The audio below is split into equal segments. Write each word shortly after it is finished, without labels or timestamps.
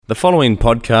The following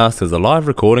podcast is a live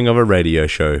recording of a radio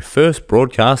show first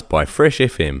broadcast by Fresh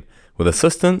FM with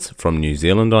assistance from New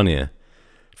Zealand On Air.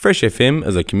 Fresh FM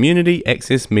is a community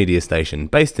access media station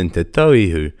based in Te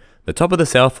Tauihu, the top of the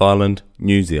South Island,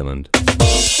 New Zealand.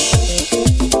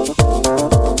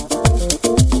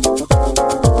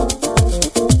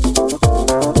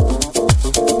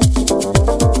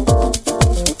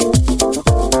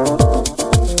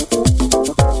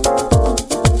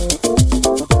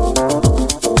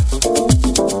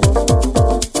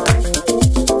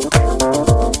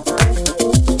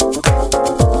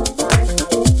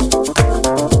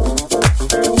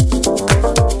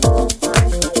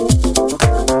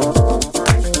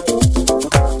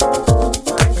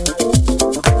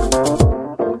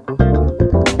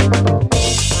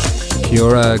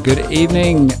 Good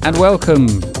evening and welcome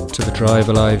to the Drive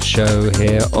Alive show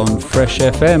here on Fresh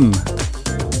FM.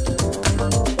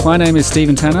 My name is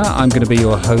Stephen Tanner. I'm going to be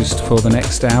your host for the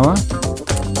next hour.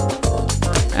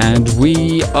 And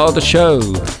we are the show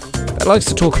that likes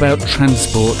to talk about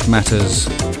transport matters.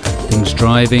 Things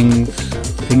driving,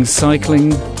 things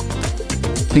cycling,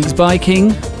 things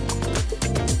biking,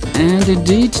 and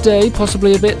indeed today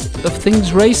possibly a bit of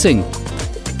things racing.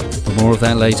 But more of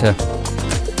that later.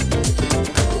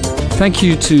 Thank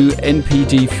you to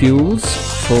NPD Fuels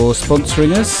for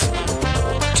sponsoring us.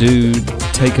 Do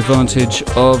take advantage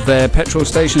of their petrol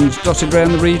stations dotted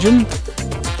around the region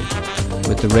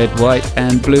with the red, white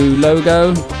and blue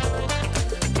logo. It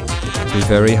can be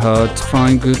very hard to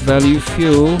find good value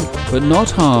fuel, but not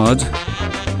hard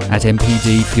at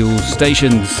NPD Fuel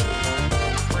stations.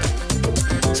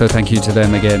 So thank you to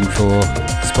them again for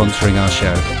sponsoring our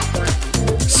show.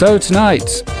 So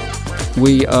tonight,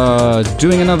 we are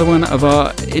doing another one of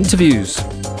our interviews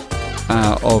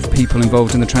of people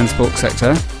involved in the transport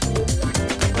sector,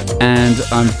 and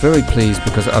I'm very pleased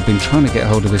because I've been trying to get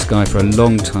hold of this guy for a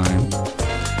long time,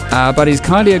 but he's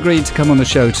kindly agreed to come on the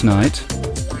show tonight,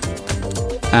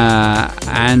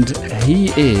 and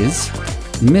he is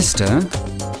Mr.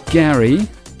 Gary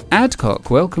Adcock.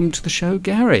 Welcome to the show,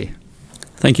 Gary.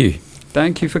 Thank you.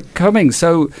 Thank you for coming.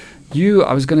 So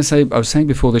I was saying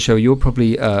before the show, you're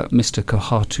probably Mr.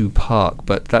 Kohatu Park,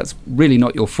 but that's really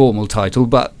not your formal title,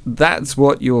 but that's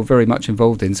what you're very much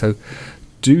involved in. So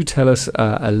do tell us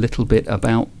a little bit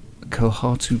about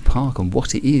Kohatu Park and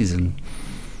what it is and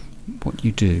what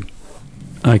you do.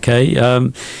 Okay,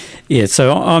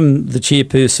 so I'm the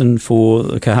chairperson for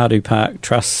the Kohatu Park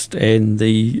Trust and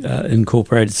the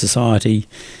Incorporated Society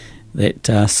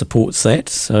that supports that.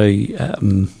 So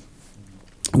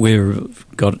we've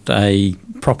got a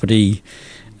property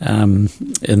in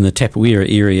the Tapawera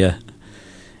area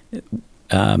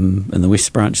in the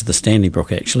west branch of the Stanley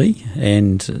Brook, actually,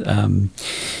 and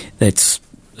that's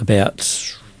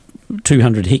about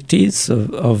 200 hectares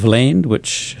of land,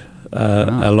 which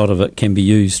a lot of it can be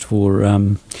used for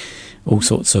all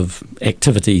sorts of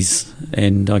activities,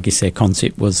 and I guess our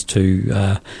concept was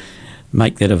to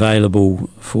make that available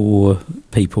for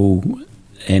people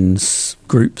and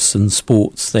groups and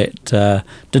sports that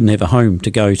didn't have a home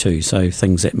to go to, so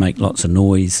things that make lots of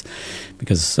noise,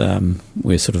 because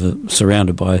we're sort of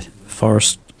surrounded by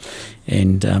forest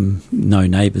and no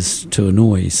neighbours to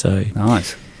annoy. So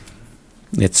nice.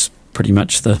 That's pretty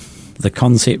much the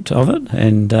concept of it,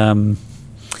 and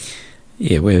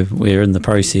we're in the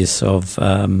process of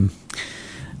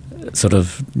sort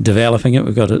of developing it.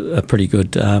 We've got a pretty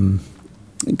good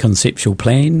conceptual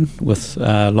plan with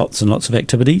lots and lots of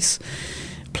activities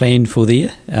planned for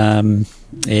there,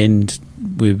 and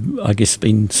we've, I guess,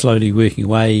 been slowly working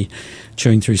away,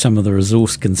 chewing through some of the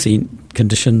resource consent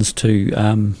conditions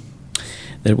to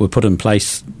that were put in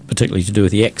place, particularly to do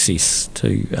with the access,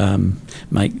 to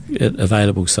make it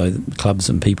available so that clubs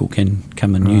and people can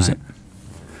come and use it.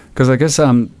 Because I guess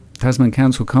Tasman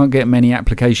Council can't get many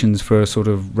applications for a sort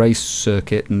of race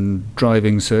circuit and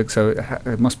driving circuit, so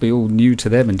it must be all new to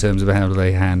them in terms of how do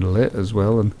they handle it as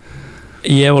well. And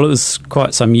yeah, well, it was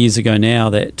quite some years ago now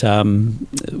that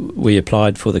we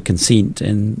applied for the consent,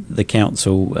 and the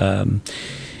council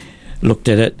looked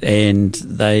at it, and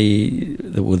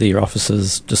their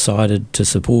officers decided to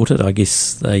support it. I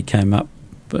guess they came up,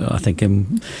 I think,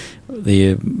 in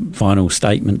their final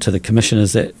statement to the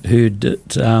commissioners that heard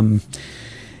it,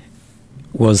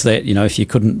 was that, you know, if you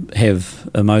couldn't have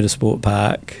a motorsport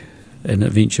park, an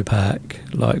adventure park,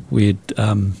 like we'd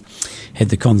had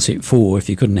the concept for, if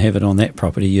you couldn't have it on that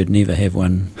property, you'd never have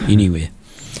one anywhere.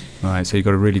 Right, so you've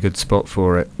got a really good spot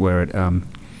for it, where it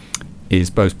is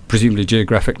both presumably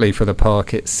geographically for the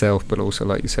park itself, but also,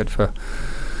 like you said, for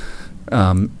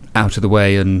out of the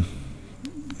way and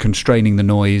constraining the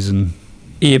noise. And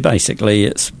yeah, basically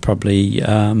it's probably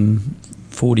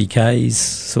 40 k's,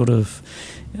 sort of,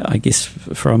 I guess,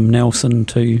 from Nelson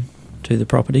to the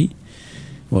property.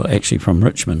 Well, actually from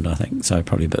Richmond, I think, so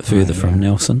probably a bit further from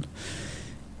Nelson.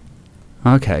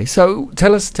 Okay, so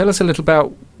tell us a little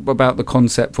about the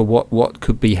concept for what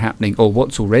could be happening, or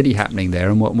what's already happening there,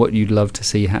 and what you'd love to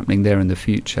see happening there in the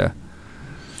future.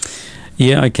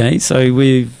 Yeah, okay, so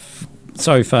we've,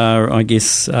 so far, I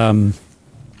guess,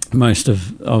 most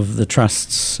of the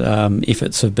Trust's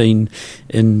efforts have been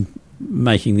in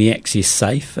making the access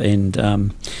safe,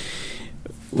 and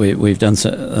we've done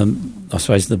so. I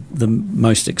suppose the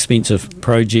most expensive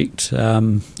project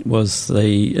was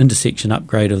the intersection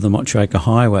upgrade of the Motueka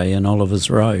Highway and Oliver's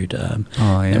Road.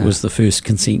 It was the first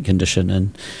consent condition,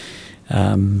 and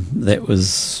that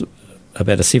was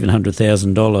about a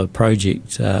 $700,000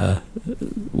 project,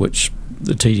 which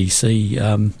the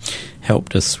TDC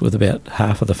helped us with about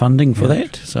half of the funding for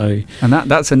that. So, and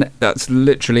that's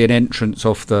literally an entrance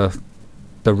off the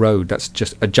road. That's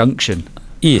just a junction.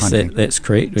 Yes, that's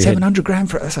correct. $700,000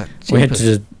 for it. We had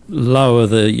to lower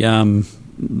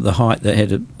the height that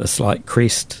had a slight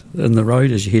crest in the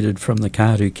road as you headed from the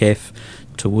Kāru Caf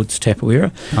towards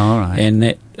Tapawera. All right. And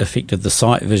that affected the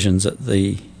sight visions at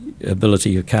the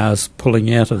ability of cars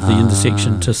pulling out of the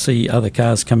intersection to see other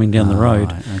cars coming down the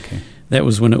road. Right, okay. That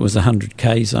was when it was a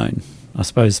 100k zone. I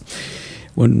suppose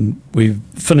when we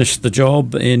finished the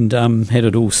job and had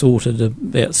it all sorted,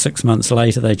 about 6 months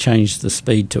later they changed the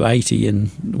speed to 80,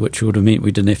 and which would have meant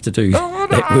we didn't have to do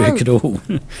that work at all.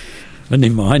 But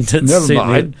never mind, it's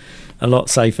certainly a lot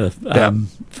safer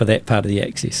for that part of the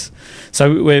access.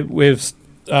 So we've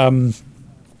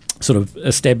sort of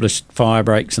established fire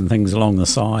breaks and things along the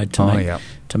side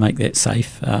to make that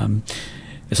safe.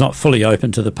 It's not fully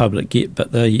open to the public yet,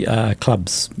 but the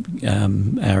clubs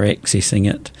are accessing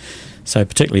it. So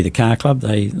particularly the car club,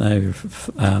 they're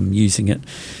using it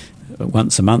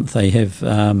once a month. They have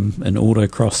an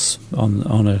autocross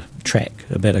on a track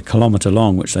about 1 kilometre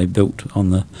long, which they built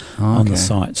on the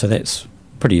site. So that's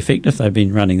pretty effective. They've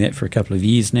been running that for a couple of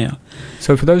years now.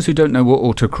 So for those who don't know what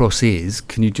autocross is,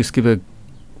 can you just give a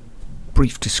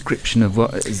brief description of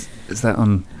what is that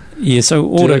on? Yeah,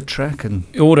 so dirt track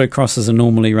and autocrosses are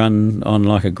normally run on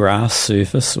like a grass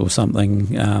surface or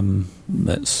something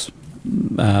that's.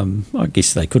 I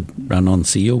guess they could run on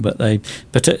seal, but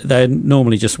they're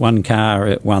normally just one car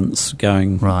at once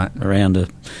going around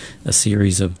a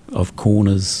series of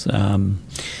corners, and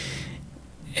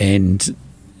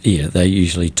they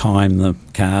usually time the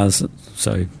cars.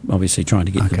 So obviously trying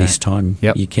to get the best time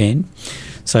you can.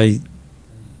 So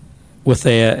with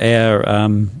our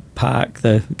park,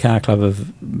 the car club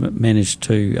have managed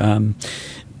to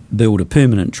build a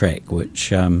permanent track,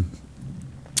 which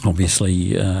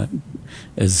obviously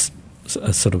is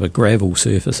a sort of a gravel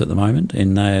surface at the moment,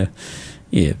 and they're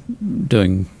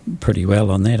doing pretty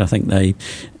well on that. I think they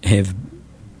have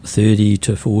 30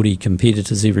 to 40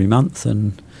 competitors every month,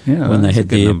 and when they had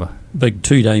their big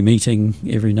 2-day meeting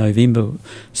every November,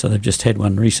 so they've just had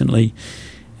one recently,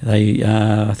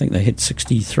 I think they had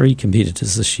 63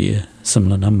 competitors this year,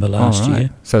 similar number last year.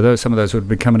 So some of those would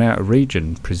be coming out of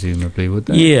region, presumably, would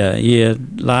they? Yeah.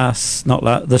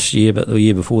 Not this year, but the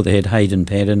year before they had Hayden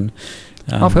Padden.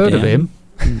 I've heard of him.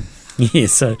 Yeah,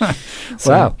 so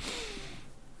wow.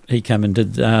 He came and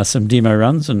did some demo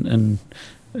runs in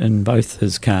both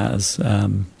his cars.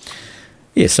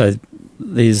 So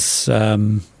there's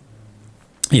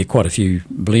quite a few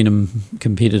Blenheim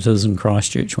competitors and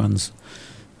Christchurch ones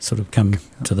sort of come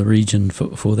to the region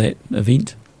for that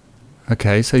event.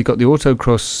 Okay, so you've got the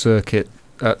autocross circuit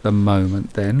at the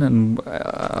moment then, and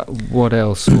what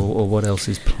else or what else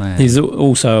is planned? There's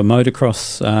also a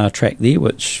motocross track there,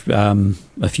 which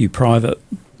a few private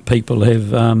people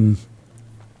have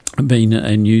been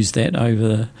and used that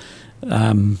over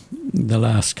the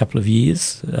last couple of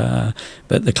years,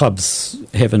 but the clubs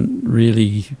haven't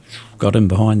really got in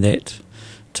behind that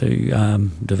to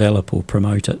develop or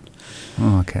promote it.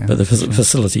 Oh, okay. But the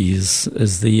facility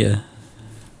is there.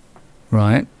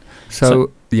 Right.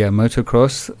 So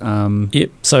motocross.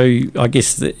 Yep. So I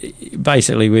guess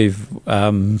basically we've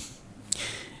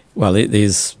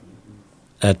there's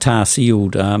a tar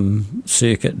sealed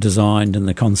circuit designed in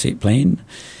the concept plan.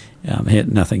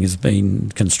 Nothing has been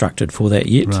constructed for that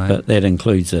yet, but that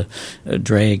includes a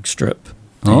drag strip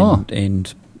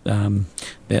and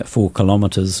about 4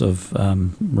 kilometres of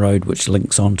road which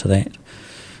links onto that.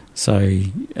 So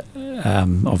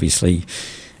obviously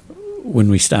when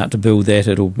we start to build that,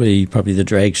 it'll be probably the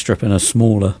drag strip and a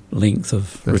smaller length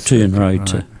of return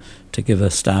road to give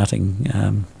a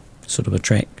starting sort of a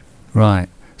track. Right.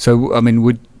 So, I mean,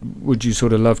 would you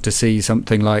sort of love to see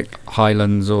something like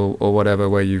Highlands or whatever,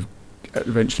 where you've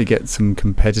eventually get some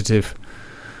competitive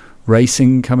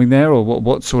racing coming there, or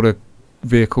what sort of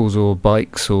vehicles or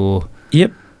bikes or?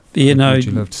 Yep. Would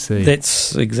you love to see?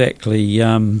 That's exactly,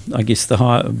 I guess, the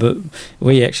high. But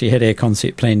we actually had our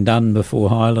concept plan done before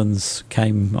Highlands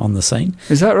came on the scene.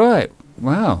 Is that right?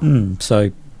 Wow.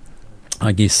 So,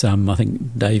 I guess I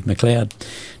think Dave McLeod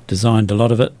designed a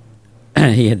lot of it.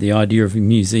 He had the idea of a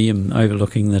museum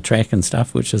overlooking the track and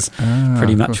stuff, which is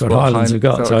pretty much what Highlands have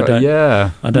got. So I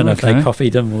don't know if they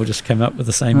copied him or just came up with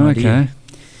the same idea.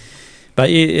 But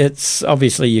it's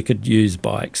obviously you could use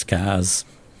bikes, cars.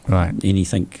 Right.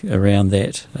 Anything around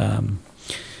that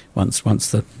once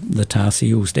the tar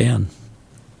seal's down.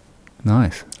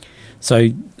 Nice. So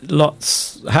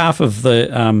half of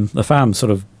the farm's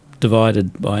sort of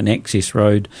divided by an access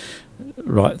road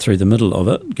right through the middle of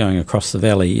it, going across the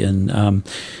valley, and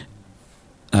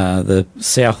the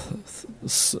south,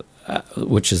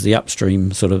 which is the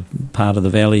upstream sort of part of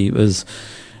the valley, is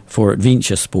for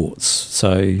adventure sports.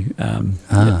 So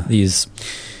there's...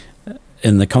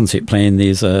 In the concept plan,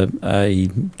 there's a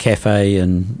cafe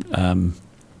and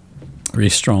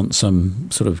restaurant, some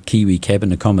sort of Kiwi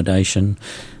cabin accommodation,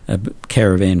 a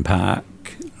caravan park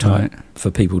type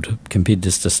for people,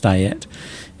 competitors to stay at,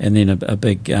 and then a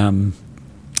big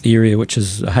area which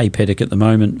is a hay paddock at the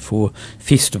moment for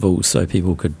festivals, so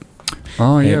people could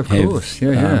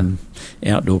have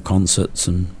outdoor concerts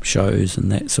and shows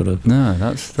and that sort of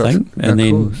thing. And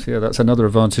then, that's another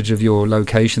advantage of your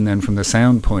location then from the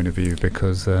sound point of view,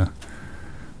 because I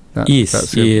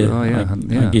guess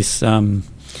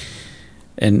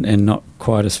and not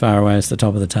quite as far away as the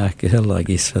top of the Taka Hill, I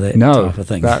guess, for that type of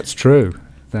thing. That's true.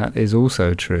 That is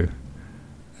also true,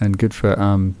 and good for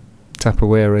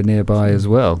Tapawera nearby as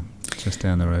well, just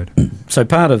down the road. So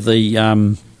part of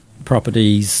the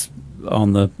properties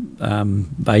on the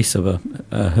base of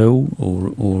a hill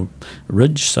or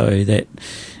ridge, so that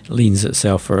lends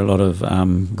itself for a lot of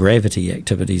gravity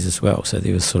activities as well. So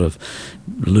there was sort of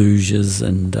luges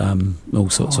and all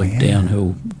sorts of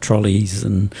downhill trolleys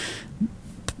and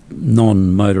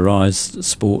non-motorised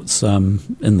sports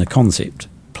in the concept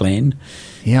plan.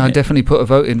 Yeah, I definitely put a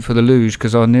vote in for the luge,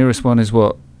 because our nearest one is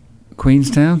what?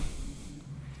 Queenstown?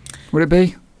 Would it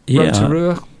be? Yeah.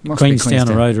 Rotorua? Queenstown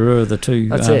or Rotorua are the two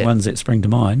ones that spring to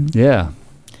mind. Yeah.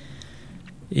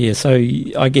 Yeah, so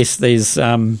I guess there's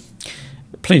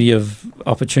plenty of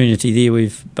opportunity there.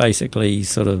 We've basically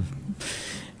sort of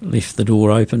left the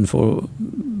door open for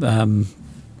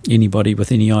anybody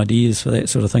with any ideas for that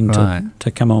sort of thing to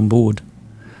come on board.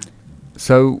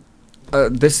 So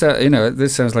this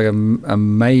sounds like a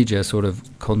major sort of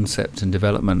concept and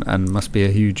development, and must be a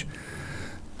huge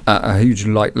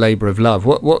labour of love.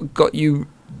 What got you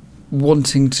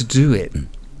wanting to do it,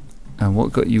 and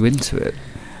what got you into it?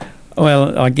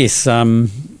 Well, I guess ever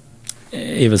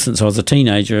since I was a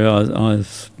teenager, I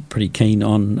was pretty keen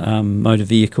on motor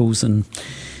vehicles and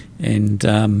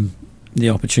the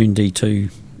opportunity to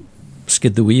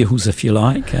skid the wheels, if you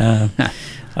like.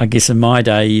 I guess in my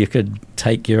day you could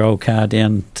take your old car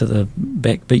down to the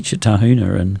back beach at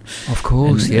Tahuna and of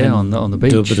course on the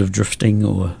beach, do a bit of drifting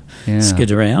or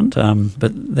skid around,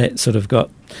 but that sort of got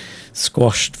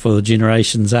squashed for the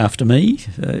generations after me.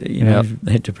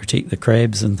 They had to protect the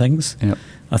crabs and things.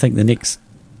 I think the next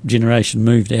generation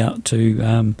moved out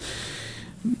to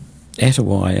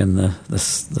Attawai and the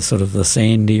sort of the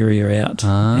sand area out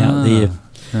there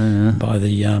by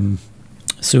the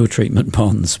sewer treatment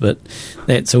ponds, but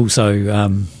that's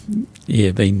also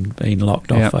been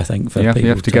locked off, I think, for people. You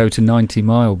have to go to 90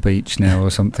 Mile Beach now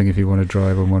or something if you want to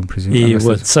drive on one, presumably.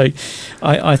 Yeah, so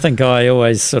I think I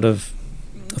always sort of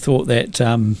thought that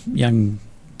young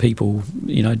people,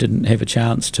 didn't have a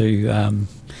chance to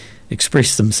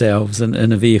express themselves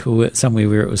in a vehicle somewhere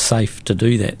where it was safe to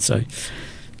do that. So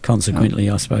consequently,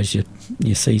 I suppose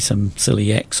you see some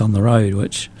silly acts on the road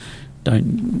which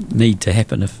don't need to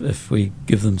happen if we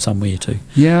give them somewhere to.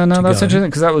 Yeah, no, that's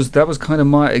interesting, because that was kind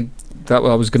of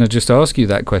I was going to just ask you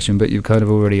that question, but you kind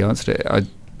of already answered it. I'll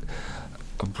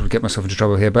get myself into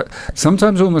trouble here, but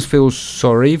sometimes almost feel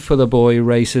sorry for the boy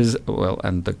racers,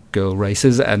 and the girl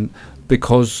racers, and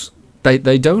because they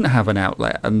don't have an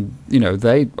outlet, and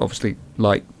they obviously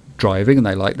like driving and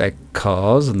they like their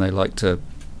cars and they like to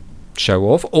show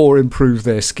off or improve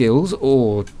their skills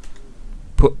or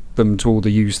put them to all the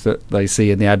use that they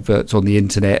see in the adverts on the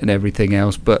internet and everything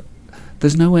else, but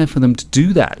there's nowhere for them to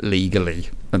do that legally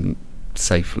and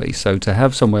safely. So to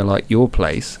have somewhere like your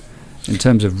place, in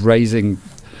terms of raising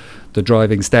the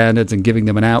driving standards and giving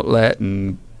them an outlet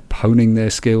and honing their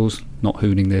skills, not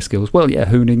hooning their skills,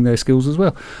 hooning their skills as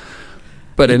well,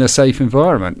 but in a safe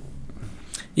environment.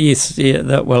 Yes, yeah.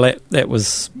 That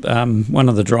was one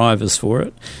of the drivers for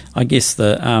it. I guess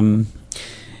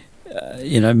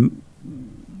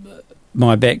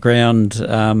my background,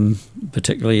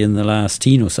 particularly in the last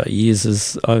 10 or so years,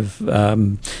 is I've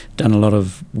done a lot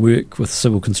of work with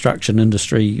civil construction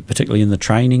industry, particularly in the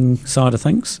training side of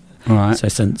things. Right. So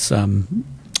since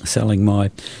selling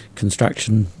my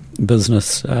construction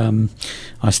business,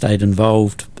 I stayed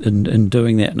involved in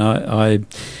doing that. And I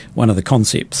one of the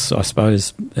concepts, I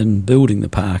suppose, in building the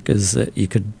park is that you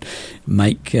could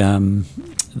make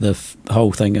the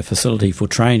whole thing a facility for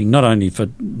training, not only for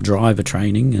driver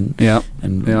training and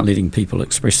letting people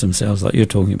express themselves like you're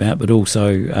talking about, but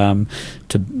also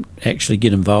to actually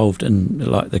get involved in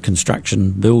like the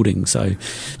construction building. So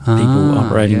people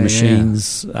operating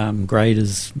machines,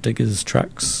 graders, diggers,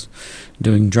 trucks,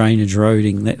 doing drainage,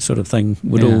 roading, that sort of thing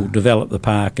would all develop the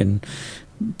park and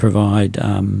provide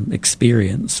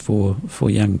experience for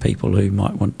young people who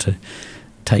might want to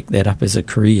take that up as a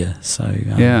career. So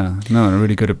a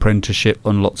really good apprenticeship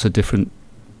on lots of different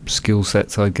skill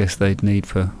sets I guess they'd need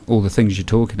for all the things you're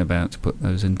talking about to put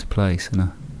those into place.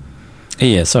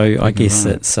 So I guess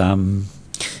it's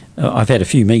I've had a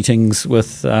few meetings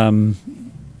with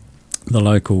the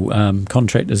local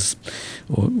contractors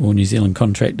or New Zealand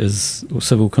contractors or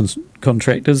civil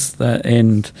contractors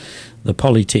and the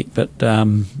Polytech, but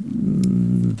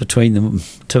between them,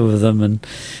 two of them, and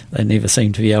they never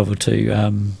seem to be able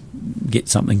to get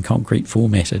something concrete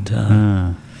formatted.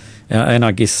 And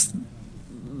I guess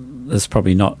it's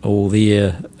probably not all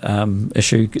their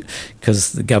issue,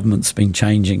 because the government's been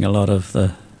changing a lot of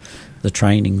the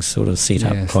training sort of set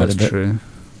up quite a bit. True.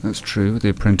 That's true, with the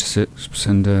apprenticeships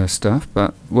and stuff.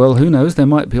 But, well, who knows? There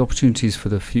might be opportunities for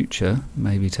the future,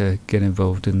 maybe, to get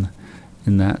involved in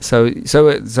that. So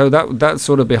that's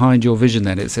sort of behind your vision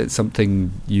then. It's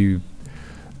something you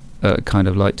kind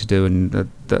of like to do, and that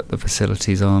the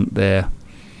facilities aren't there.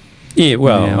 Yeah,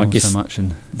 well, I guess so much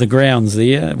the ground's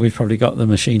there. We've probably got the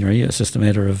machinery. It's just a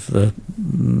matter of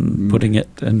putting it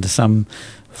into some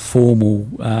formal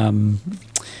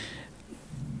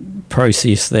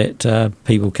process that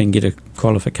people can get a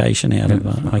qualification out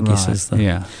of, I guess, is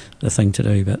the thing to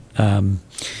do. But I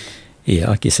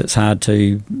guess it's hard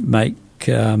to make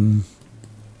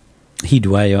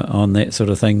headway on that sort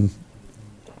of thing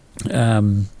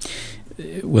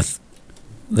with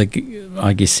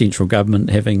I guess central government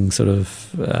having sort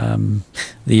of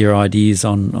their ideas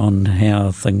on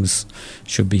how things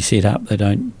should be set up. They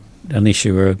don't, unless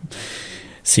you were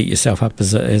set yourself up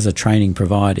as a training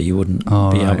provider, you wouldn't be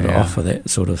able to offer that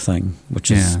sort of thing, which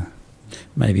is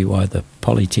maybe why the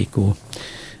Polytech or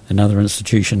another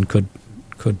institution could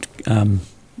come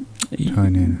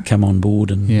on board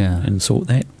and sort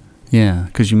that. Yeah,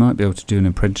 because you might be able to do an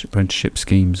apprenticeship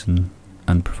schemes and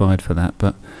provide for that.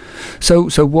 But so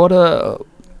what are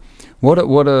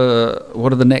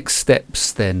the next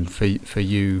steps then for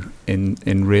you in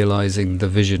realising the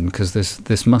vision? Because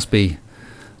this must be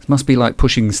like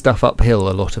pushing stuff uphill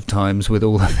a lot of times with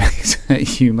all the things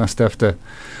that you must have to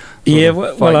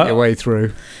fight your way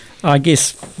through. I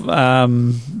guess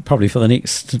probably for the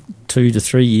next 2 to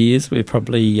 3 years, we'll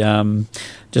probably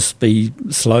just be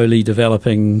slowly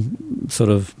developing sort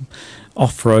of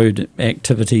off-road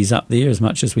activities up there as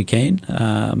much as we can,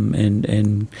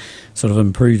 and sort of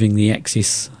improving the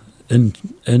access in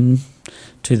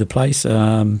to the place.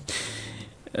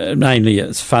 Mainly,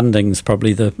 it's funding's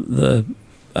probably the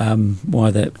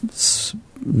why that's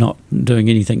not doing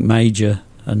anything major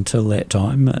until that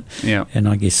time. And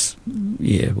I guess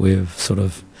we've sort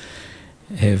of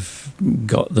have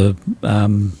got the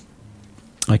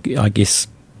I guess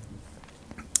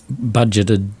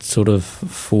budgeted sort of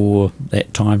for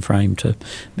that time frame to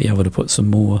be able to put some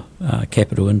more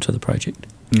capital into the project.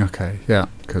 Okay, yeah.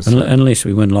 Cause unless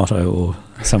we win lotto or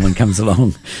someone comes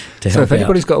along to help out. So if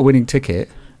anybody's got a winning ticket,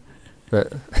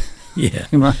 that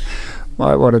you might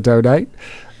want to donate.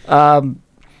 Because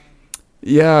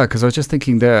I was just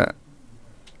thinking that,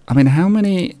 I mean, how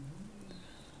many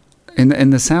in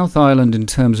the South Island in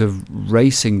terms of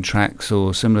racing tracks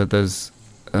or similar? There's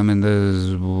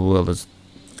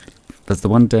the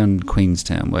one down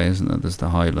Queenstown way, isn't there? There's the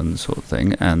Highlands sort of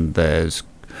thing, and there's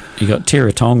you got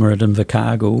Teretonga at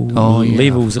Invercargill,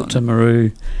 Levels at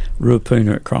Timaru,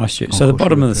 Ruapuna at Christchurch. So the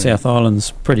bottom of the South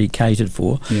Island's pretty catered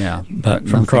for. Yeah, but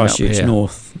from Christchurch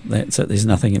north, that's it. There's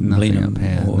nothing in Blenheim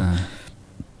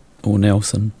or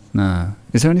Nelson. No.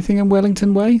 Is there anything in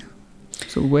Wellington Way?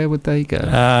 So where would they go?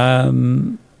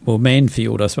 Well,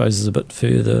 Manfield, I suppose, is a bit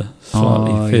further,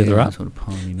 slightly further up. Sort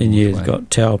of then you've got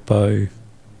Taupo,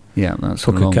 that's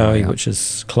Pukekohe, which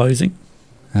is closing.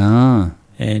 Ah.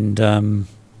 And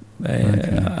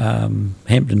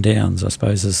Hampton Downs, I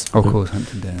suppose, is of course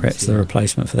Hampton Downs. Perhaps the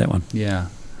replacement for that one. Yeah.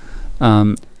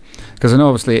 Because I know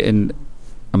obviously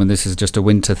this is just a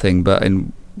winter thing, but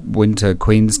in winter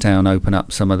Queenstown open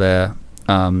up some of their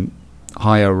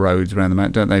higher roads around the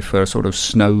mountain, don't they, for sort of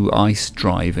snow ice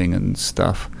driving and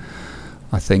stuff.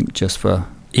 I think just for...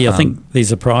 Yeah, I think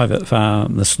there's a private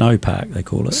farm, the Snow Park they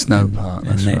call it. Snow Park,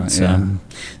 that's right,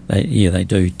 yeah. They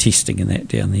do testing in that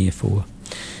down there for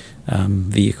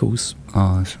vehicles.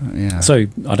 Oh, that's right, yeah. So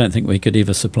I don't think we could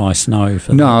ever supply snow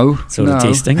for of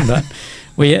testing, but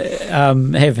we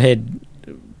have had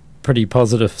pretty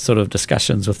positive sort of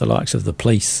discussions with the likes of the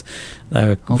police. They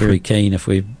were very keen if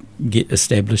we get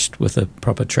established with a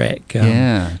proper track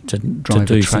to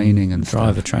do training and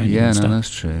driver training. Yeah, and stuff. That's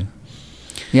true.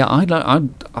 Yeah,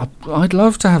 I'd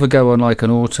love to have a go on like an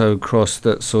autocross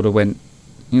that sort of went,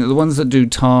 the ones that do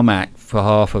tarmac for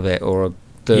half of it or a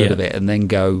third of it, and then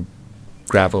go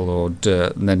gravel or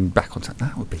dirt and then back on.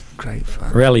 That would be great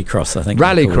fun. Rallycross, I think.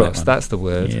 Rallycross, that's the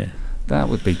word. Yeah, that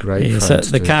would be great. Yeah, fun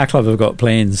so the car club have got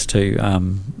plans to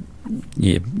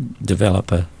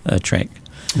develop a track.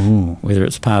 Ooh. Whether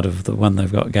it's part of the one they've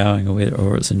got going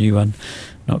or it's a new one,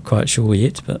 not quite sure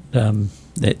yet. But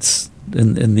that's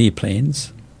in their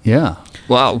plans. Yeah.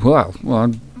 Well, I'll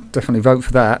definitely vote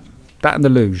for that. That and the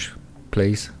luge,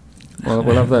 please.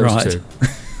 We'll have those two.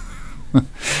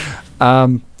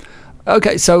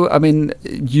 Okay, so I mean,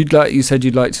 you said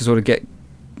you'd like to sort of get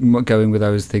going with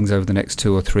those things over the next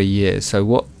 2 or 3 years.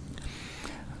 So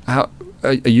how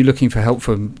are you looking for help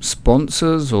from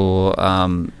sponsors or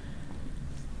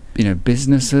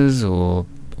businesses or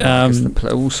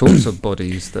all sorts of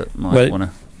bodies that might want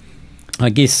to? I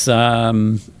guess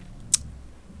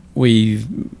we've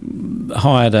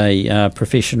hired a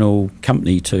professional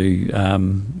company to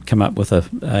come up with a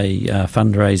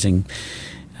fundraising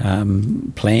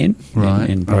plan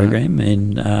and program,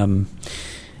 and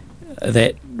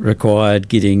that required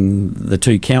getting the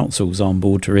 2 councils on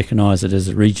board to recognise it as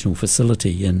a regional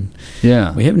facility, and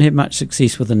we haven't had much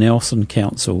success with the Nelson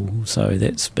Council, so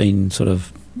that's been sort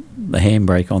of the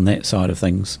handbrake on that side of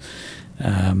things.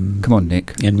 Come on,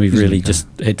 Nick. And we've really just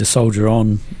had to soldier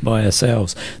on by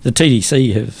ourselves. The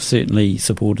TDC have certainly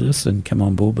supported us and come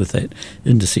on board with that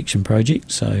intersection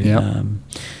project, so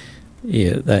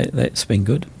that's been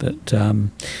good. But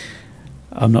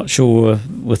I'm not sure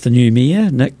with the new mayor,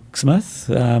 Nick Smith.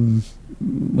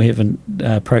 We haven't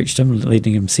approached him,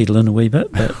 letting him settle in a wee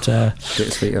bit, but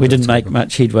we didn't make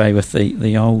much headway with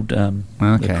the old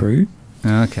the crew.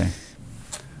 Okay.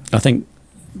 I think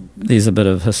there's a bit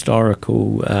of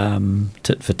historical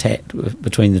tit for tat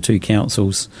between the 2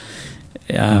 councils,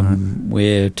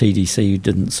 where TDC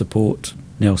didn't support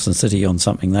Nelson City on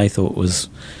something they thought was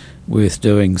worth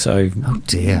doing. So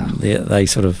they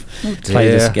sort of play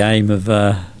this game of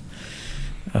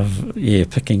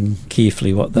picking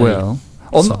carefully what they. Well,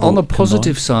 on the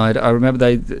positive side, I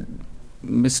remember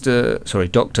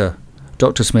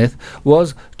Dr. Smith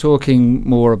was talking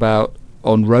more about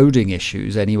on-roading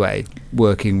issues anyway,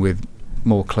 working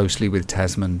more closely with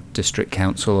Tasman District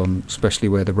Council, especially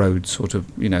where the roads sort of,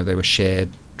 they were shared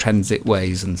transit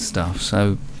ways and stuff.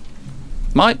 So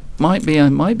might be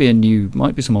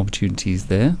some opportunities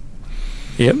there.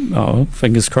 Yep. Oh,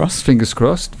 fingers crossed. Fingers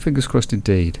crossed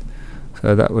indeed.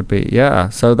 So that would be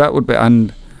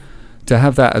and to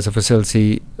have that as a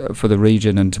facility for the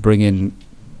region and to bring in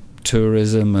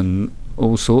tourism and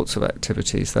all sorts of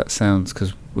activities. That sounds,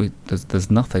 because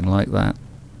there's nothing like that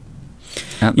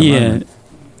at the moment.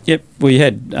 Yep. We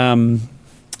had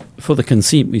for the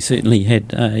consent. We certainly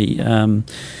had a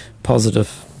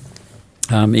positive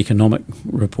economic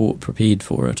report prepared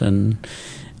for it, and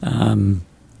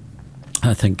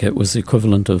I think it was the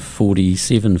equivalent of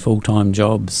 47 full-time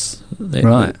jobs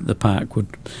that the park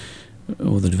would,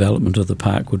 or the development of the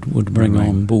park would bring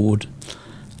on board.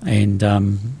 And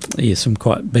some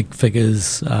quite big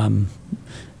figures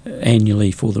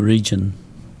annually for the region.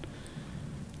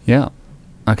 Yeah.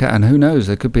 Okay, and who knows?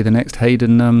 There could be the next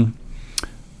Hayden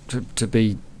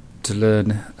to learn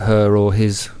her or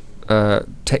his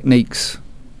techniques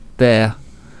there.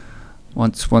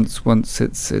 Once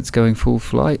it's going full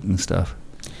flight and stuff.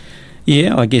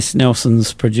 Yeah, I guess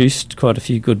Nelson's produced quite a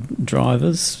few good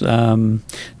drivers.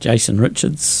 Jason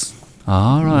Richards.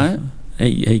 All right.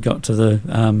 He got to the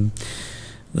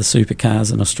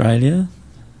supercars in Australia,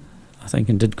 I think,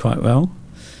 and did quite well.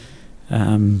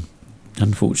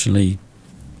 Unfortunately,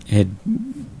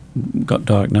 got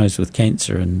diagnosed with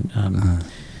cancer and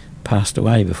passed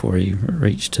away before he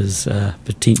reached his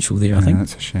potential there, I think.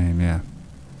 That's a shame, yeah.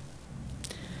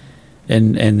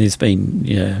 And there's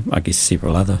been, I guess,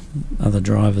 several other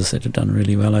drivers that have done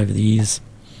really well over the years.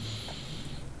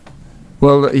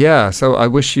 Well, yeah, so I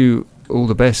wish you all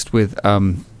the best with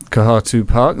Kahatu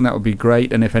Park, and that would be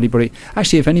great. And if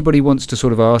anybody wants to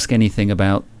sort of ask anything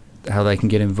about how they can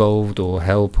get involved or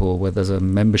help, or whether there's a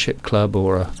membership club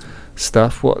or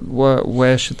stuff,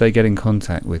 where should they get in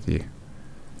contact with you?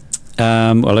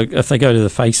 Well, if they go to the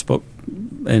Facebook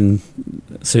and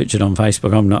search it on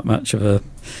Facebook, I'm not much of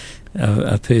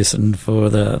a person for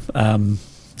the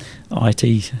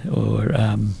IT or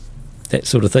that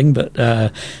sort of thing, but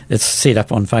it's set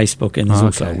up on Facebook, and there's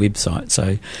also a website,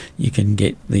 so you can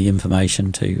get the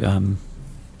information to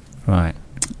where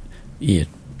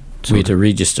to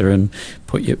register and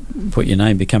put your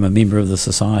name, become a member of the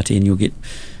society, and you'll get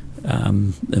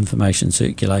information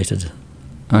circulated.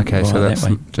 Okay, so that's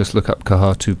just look up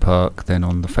Kahatu Park then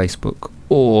on the Facebook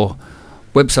or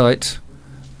website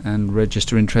and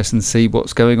register interest and see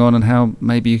what's going on and how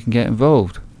maybe you can get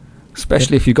involved,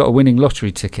 especially if you've got a winning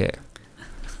lottery ticket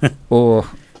or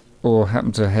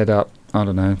happen to head up, I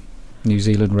don't know, New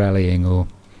Zealand rallying or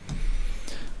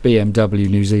BMW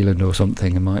New Zealand or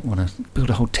something, and might want to build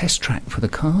a whole test track for the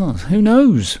cars. Who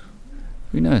knows?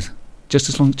 Just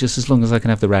as long as I can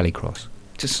have the rallycross.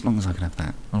 Just as long as I can have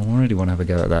that. I really want to have a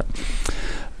go at that.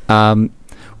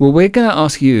 Well, we're going to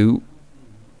ask you,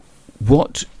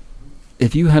 what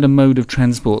if you had a mode of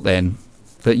transport then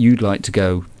that you'd like to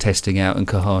go testing out in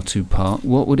Kahatu Park,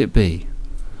 what would it be?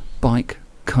 Bike,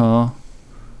 car,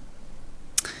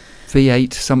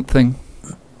 V8, something?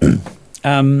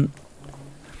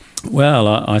 Well,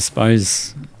 I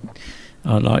suppose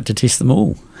I'd like to test them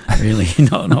all, really,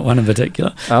 not one in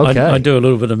particular. Okay. I do a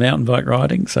little bit of mountain bike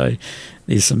riding, so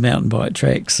there's some mountain bike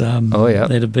tracks that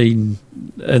have been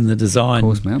in the design, of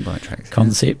course, mountain bike tracks,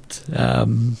 concept.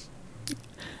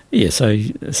 So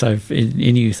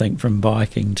anything from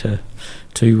biking to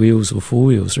 2 wheels or 4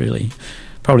 wheels, really.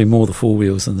 Probably more the 4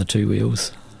 wheels than the 2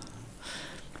 wheels.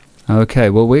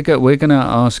 Okay, well, we're going to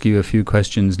ask you a few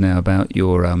questions now about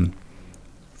your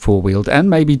 4-wheeled and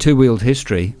maybe 2-wheeled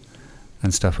history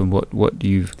and stuff, and what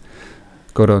you've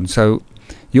got on. So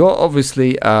you're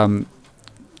obviously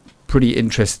pretty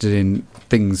interested in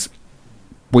things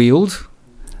wheeled.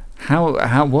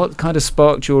 What kind of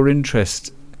sparked your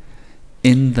interest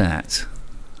in that?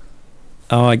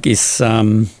 Oh, I guess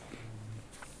as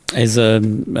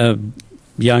a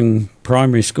young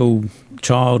primary school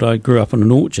child, I grew up in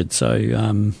an orchard,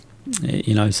 so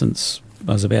since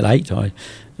I was about 8, I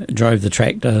drove the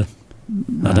tractor.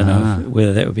 I don't know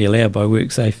whether that would be allowed by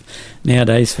WorkSafe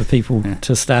nowadays for people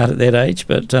to start at that age,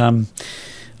 but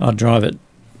I'd drive it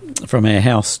from our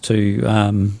house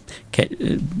to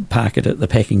park it at the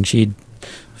packing shed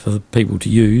for people to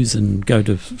use and go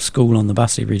to school on the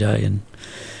bus every day.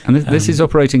 And this is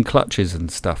operating clutches and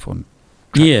stuff on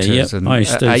tractors. And I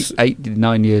used to 8,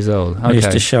 9 years old. Okay. I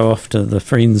used to show off to the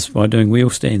friends by doing wheel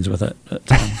stands with it. But,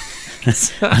 I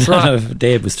don't know if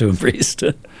Dad was too impressed.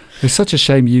 It's such a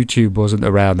shame YouTube wasn't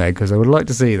around then, because I would like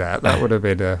to see that. That would have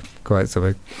been quite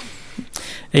something.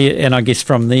 Yeah, and I guess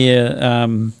from there, I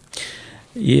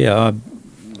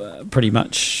pretty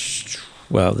much,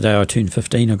 the day I turned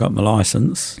 15, I got my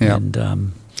licence. Yep.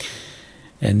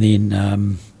 And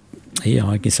then,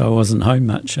 I guess I wasn't home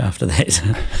much after that.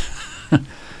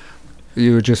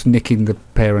 You were just nicking the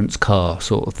parents' car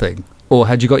sort of thing? Or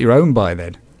had you got your own by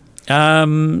then?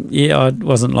 It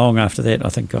wasn't long after that. I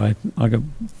think I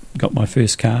got my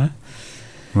first car.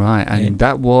 Right, and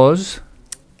that was?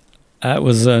 It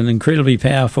was an incredibly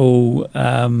powerful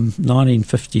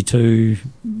 1952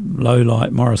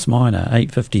 low-light Morris Minor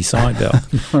 850 side belt.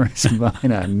 Morris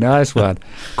Minor, nice one.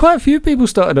 Quite a few people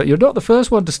started. You're not the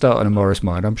first one to start on a Morris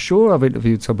Minor. I'm sure I've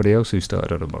interviewed somebody else who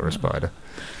started on a Morris Minor.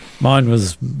 Mine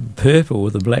was purple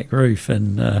with a black roof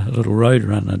and a little road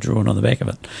runner drawn on the back of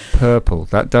it. Purple.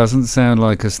 That doesn't sound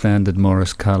like a standard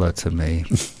Morris colour to me.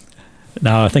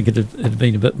 No, I think it had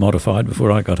been a bit modified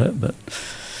before I got it, but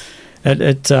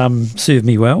it served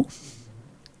me well.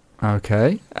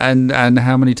 Okay. And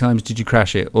how many times did you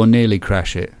crash it, or nearly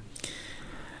crash it?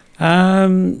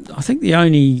 I think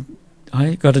I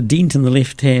got a dent in the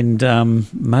left-hand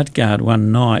mudguard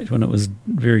one night when it was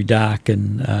very dark,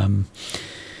 and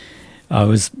I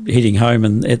was heading home,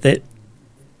 and at that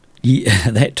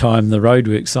time the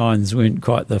roadwork signs weren't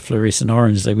quite the fluorescent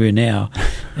orange they were now,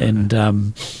 and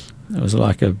it was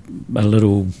like a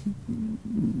little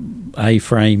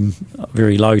A-frame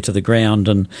very low to the ground,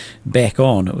 and back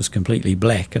on it was completely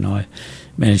black, and I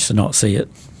managed to not see it,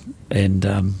 and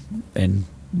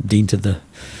dented a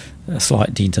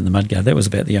slight dent in the mudguard. That was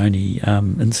about the only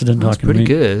incident I can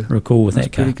recall with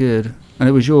that car. Pretty good. And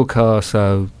it was your car,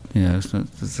 so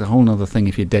it's a whole other thing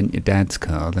if you dent your dad's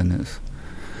car, then it's...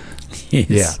 Yes.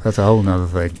 Yeah, that's a whole other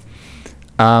thing.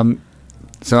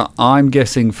 So I'm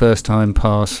guessing first time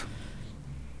pass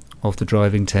of the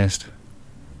driving test.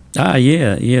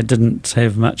 Yeah, didn't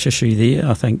have much issue there.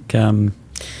 I think it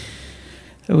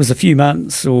was a few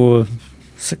months or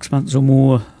 6 months or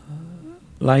more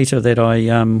later that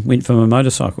I went for my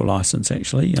motorcycle licence,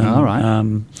 actually. All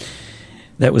right.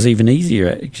 That was even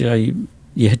easier, actually.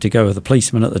 You had to go with a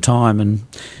policeman at the time, and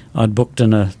I'd booked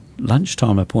in a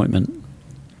lunchtime appointment,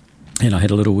 and I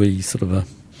had a little wee sort of a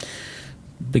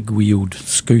big-wheeled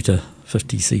scooter,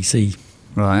 50cc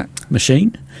Right.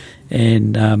 machine,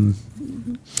 and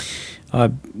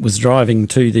I was driving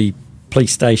to the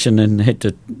police station and had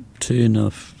to turn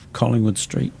off Collingwood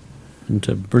Street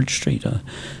into Bridge Street,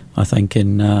 I think,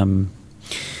 and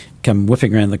come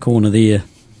whipping around the corner there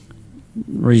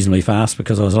reasonably fast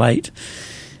because I was late.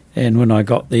 And when I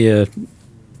got there,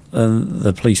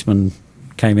 the policeman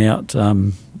came out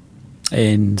and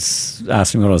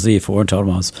asked me what I was there for, and told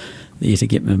him I was there to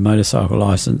get my motorcycle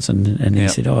licence, and he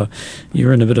said, "Oh,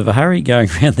 you're in a bit of a hurry going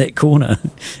around that corner."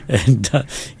 And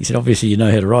he said, "Obviously you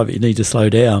know how to ride, but you need to slow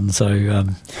down." So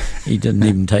he didn't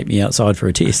even take me outside for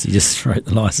a test. He just wrote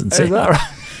the licence out. Is that right?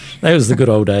 That was the good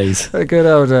old days. The good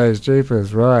old days,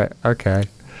 jeepers. Right, okay.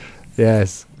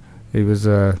 Yes. He was,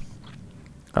 I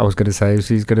was going to say,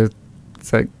 he's going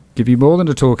to give you more than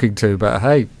a talking to, but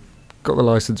hey, got the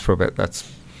licence from it. That's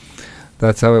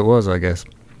how it was, I guess.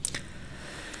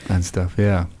 And stuff,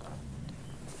 yeah.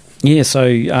 Yeah, so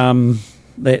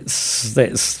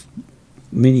that's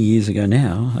many years ago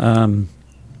now,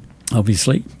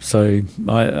 obviously. So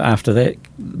after that,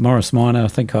 Morris Minor, I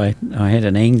think I had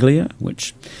an Anglia,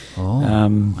 which... Oh, I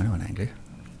know an Anglia.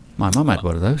 My mum had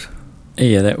one of those.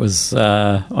 Yeah, that was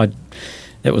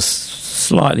that was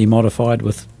slightly modified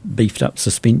with beefed up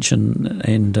suspension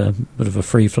and a bit of a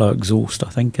free flow exhaust, I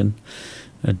think, and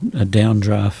a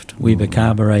downdraft Weber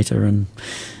carburetor and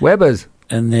Weber's.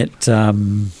 And that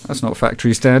that's not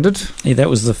factory standard. Yeah, that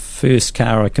was the first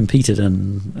car I competed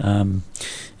in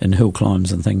hill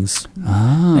climbs and things.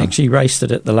 I actually raced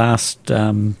it at the last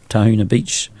Tahuna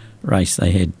Beach race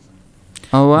they had.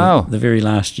 Oh wow! The very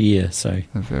last year. So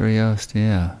the very last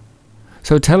year.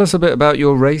 So tell us a bit about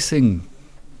your racing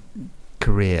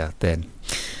career then.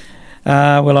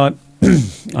 Well,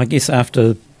 I guess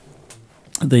after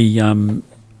the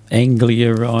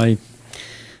Anglia, I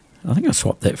think I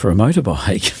swapped that for a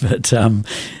motorbike. But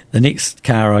the next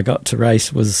car I got to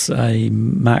race was a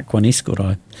Mark 1 Escort.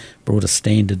 I brought a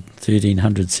standard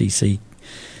 1300cc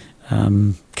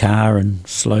car and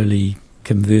slowly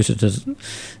converted it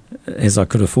as I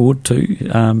could afford to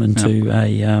into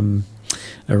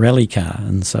a rally car,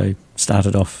 and so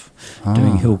started off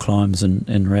doing hill climbs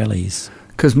and rallies.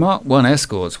 Because Mark 1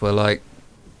 Escorts were like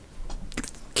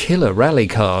killer rally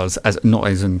cars, not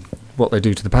as in what they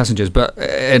do to the passengers, but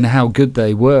and how good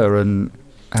they were and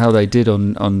how they did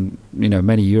on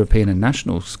many European and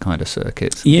nationals kind of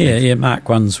circuits. Yeah, Mark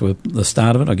 1s were the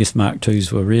start of it. I guess Mark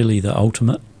 2s were really the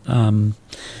ultimate.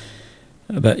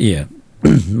 But yeah,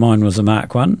 mine was a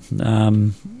Mark 1.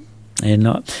 And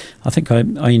I think I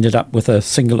ended up with a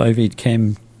single overhead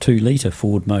cam 2-litre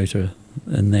Ford motor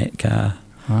in that car,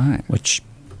 right? Which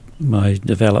I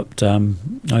developed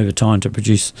over time to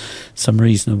produce some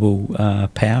reasonable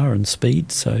power and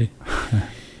speed. So,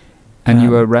 and you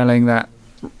were rallying that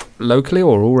locally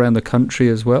or all around the country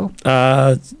as well?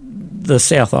 The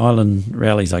South Island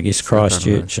rallies, I guess,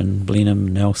 Christchurch and Blenheim,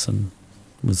 Nelson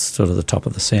was sort of the top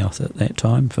of the south at that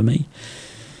time for me.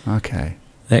 Okay.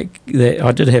 That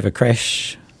I did have a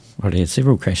crash. Well, I had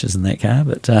several crashes in that car,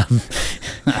 but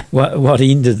what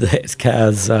ended that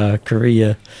car's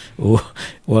career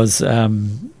was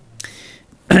in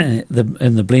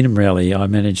the Blenheim rally. I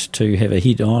managed to have a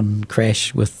head-on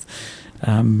crash with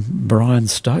Brian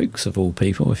Stokes, of all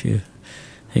people.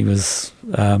 He was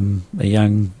a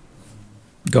young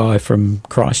guy from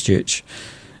Christchurch,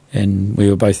 and we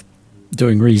were both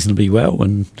doing reasonably well,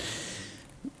 and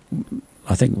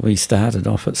I think we started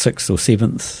off at 6th or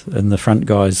 7th, and the front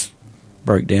guys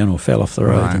broke down or fell off the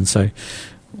road, and so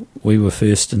we were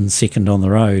first and second on the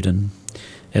road. And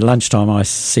at lunchtime I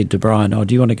said to Brian, "Oh,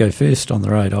 do you want to go first on the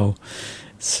road?"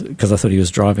 Because I thought he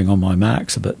was driving on my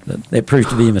marks a bit, but that proved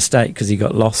to be a mistake because he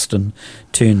got lost and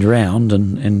turned around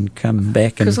and come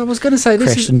back and I was going to say,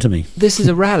 crashed into me. This is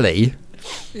a rally.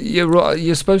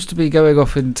 You're supposed to be going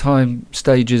off in time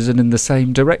stages and in the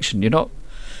same direction. You're not.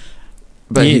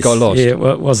 But yes, he got lost. Yeah,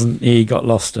 well, it wasn't. He got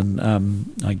lost, and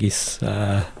I guess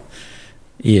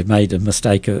made a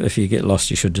mistake. If you get lost,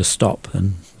 you should just stop.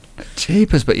 And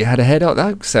Jeepers, but you had a head up.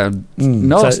 That sound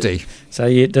nasty. So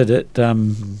yeah, it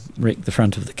wrecked the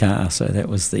front of the car, so that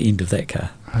was the end of that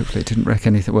car. Hopefully it didn't wreck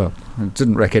anything. Well, it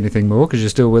didn't wreck anything more because you're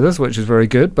still with us, which is very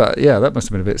good. But yeah, that must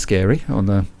have been a bit scary on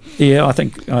the... Yeah, I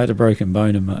think I had a broken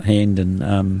bone in my hand, and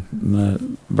my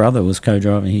brother was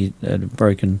co-driving. He had a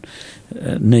broken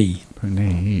knee.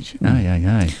 Aye, aye,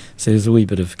 aye. So there's a wee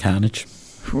bit of carnage.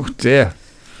 Oh dear.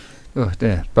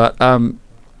 But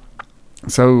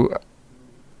so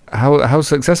how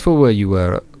successful were you?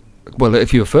 Well,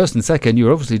 if you were first and second, you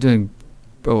were obviously doing,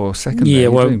 or second. Yeah,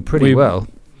 well, doing pretty well.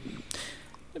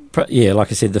 Yeah,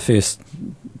 like I said, the first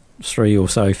 3 or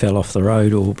so fell off the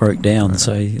road or broke down,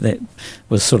 so that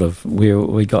was sort of where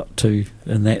we got to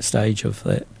in that stage of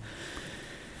that.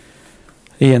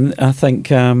 Yeah, and I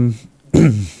think after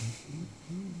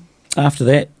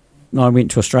that, I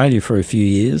went to Australia for a few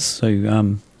years,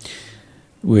 so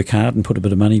work hard and put a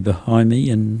bit of money behind me,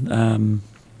 and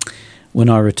when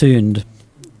I returned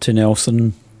to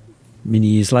Nelson many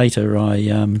years later,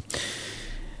 I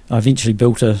eventually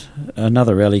built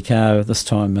another rally car, this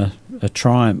time a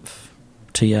Triumph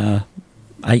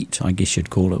TR8, I guess you'd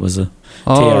call it. It was a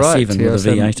TR7 with a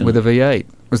V8 in it. With a V8.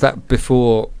 Was that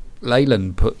before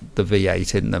Leyland put the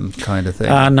V8 in them, kind of thing?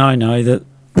 No, that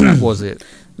was it?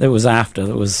 That was after.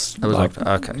 It was like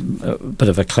after. Okay. A bit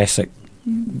of a classic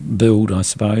build, I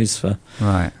suppose.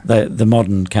 Right. The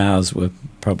modern cars were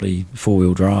probably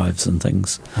 4-wheel drives and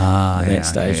things at that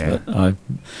stage. Yeah. But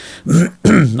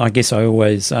I guess I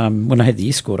always, when I had the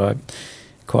Escort, I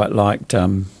quite liked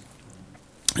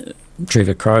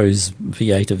Trevor Crow's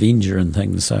V8 Avenger and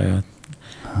things, so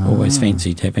I always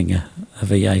fancied having a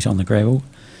V8 on the gravel.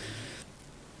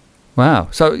 Wow.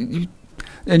 So,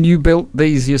 you built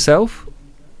these yourself?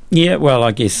 Yeah, well,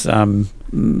 I guess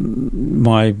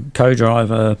my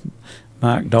co-driver,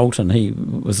 Mark Dalton, he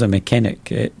was a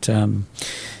mechanic in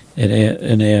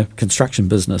our construction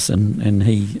business, and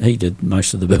he did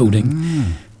most of the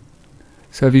building.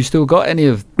 So have you still got any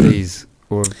of these?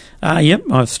 Or yep,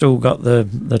 I've still got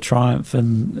the Triumph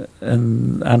and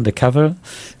undercover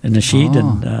in the shed,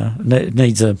 and it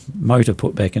needs a motor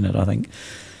put back in it, I think.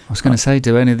 I was going to say,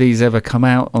 do any of these ever come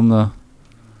out on the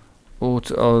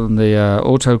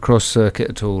autocross circuit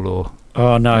at all, or?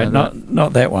 Oh no,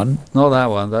 not that one. Not that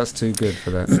one. That's too good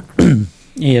for that.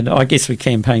 Yeah, I guess we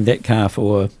campaigned that car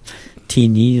for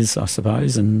 10 years, I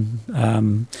suppose, and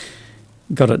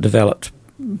got it developed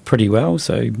pretty well.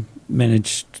 So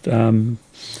managed to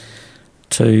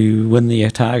win the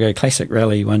Otago Classic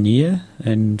Rally one year,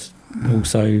 and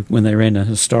also when they ran a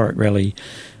historic rally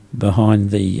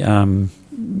behind the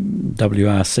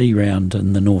WRC round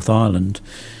in the North Island,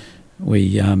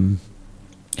 we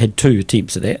had 2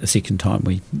 attempts at that. The second time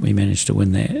we managed to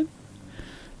win that.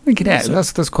 Look at that.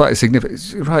 That's quite a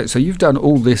significant. Right, so you've done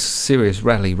all this serious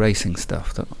rally racing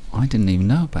stuff that I didn't even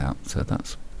know about. So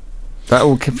that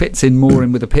all fits in more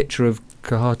in with a picture of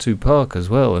Kahatu Park as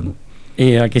well. And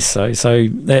yeah, I guess so. So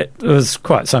that was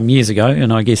quite some years ago,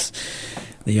 and I guess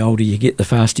the older you get, the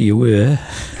faster you were.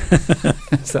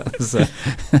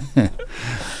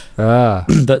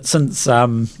 But since I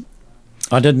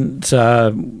didn't,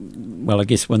 I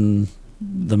guess when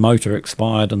the motor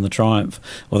expired in the Triumph,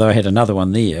 although I had another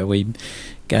one there, we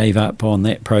gave up on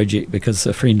that project because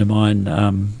a friend of mine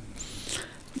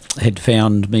had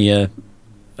found me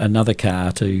another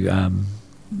car to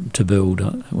build,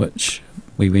 which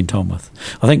we went on with.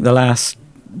 I think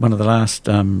one of the last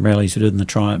rallies we did in the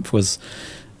Triumph was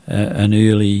an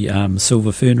early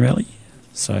Silver Fern rally.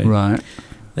 So right.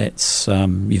 That's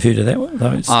you've heard of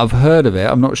those? I've heard of it.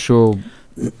 I'm not sure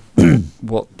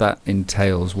what that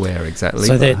entails, where exactly.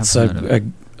 So that's a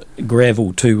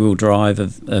gravel 2-wheel drive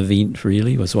event,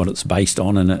 really, was what it's based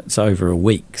on, and it's over a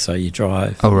week. So you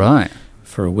drive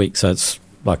for a week. So it's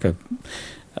like a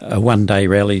one-day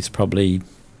rally is probably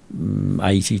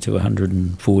 80 to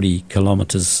 140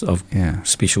 kilometres of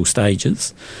special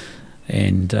stages.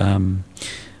 And,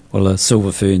 a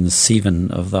Silver Fern's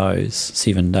 7 of those,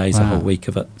 7 days, a whole week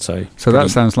of it. So that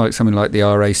sounds like something like the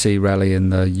RAC rally in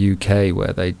the UK,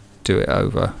 where they do it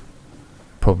over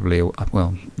probably,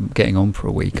 getting on for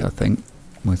a week, I think,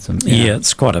 with them. Yeah,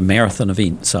 it's quite a marathon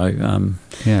event. So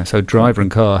so driver and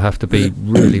car have to be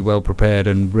really well prepared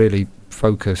and really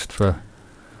focused for.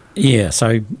 Yeah,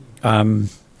 so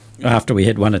after we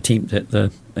had one attempt at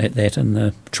that in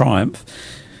the Triumph,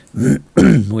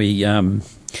 we.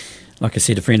 Like I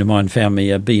said, a friend of mine found me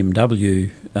a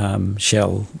BMW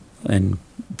shell and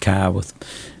car with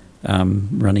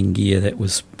running gear that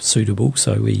was suitable.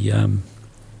 So we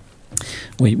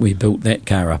built that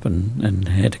car up and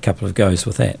had a couple of goes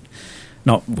with that.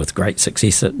 Not with great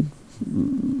success. It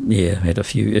had a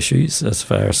few issues as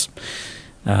far as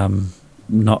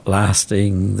not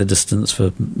lasting the distance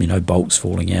for bolts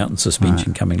falling out and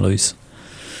suspension coming loose.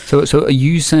 So are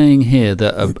you saying here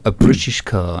that a British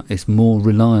car is more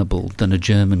reliable than a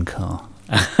German car?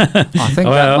 I think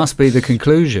that must be the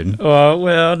conclusion.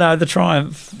 Well, no, the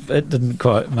Triumph, it didn't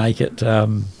quite make it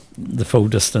the full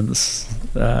distance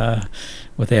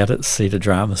without its seat of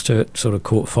dramas to it. Sort of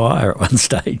caught fire at one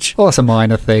stage. Oh, that's a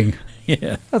minor thing.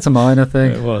 Yeah, that's a minor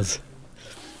thing. It was.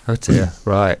 Oh dear.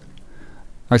 Right.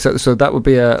 So that would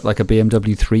be like a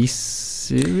BMW 3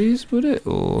 Series, would it?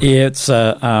 Or yeah, it's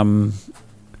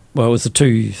it was a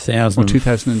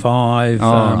 2005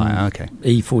 right, okay.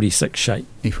 E46 shape.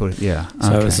 E40, yeah.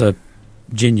 So it was a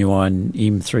genuine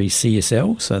M3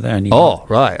 CSL. So they only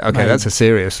right, okay, that's a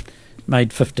serious.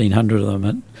 Made 1,500 of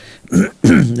them,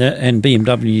 and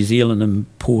BMW New Zealand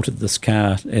imported this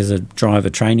car as a driver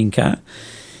training car.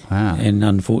 Wow. And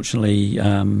unfortunately,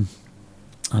 I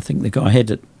think the guy had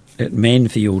it at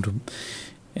Manfield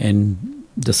and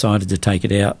decided to take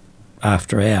it out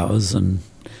after hours and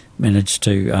managed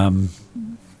to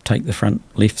take the front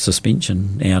left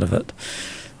suspension out of it.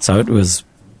 So it was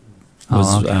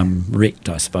wrecked,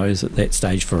 I suppose, at that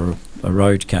stage for a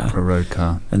road car. A road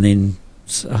car. And then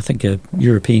I think a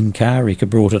European car wrecker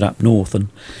brought it up north and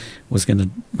was going to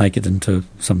make it into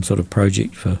some sort of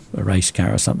project for a race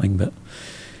car or something, but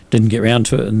didn't get round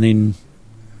to it, and then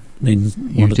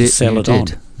wanted to sell it on.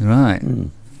 Right.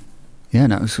 Yeah,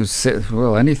 no, it was,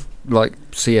 well, any like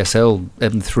CSL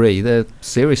M3, they're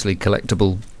seriously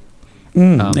collectible.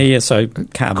 So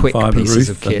carbon quick fibre pieces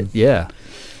roof of kit. Yeah.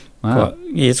 Wow.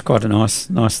 It's quite a nice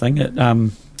thing. It,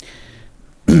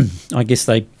 I guess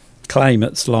they claim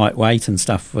it's lightweight and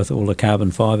stuff with all the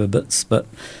carbon fibre bits, but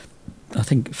I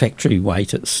think factory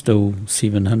weight it's still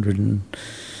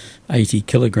 780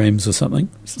 kilograms or something.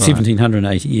 Right.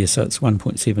 1,780, yeah, so it's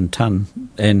 1.7 tonne.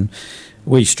 And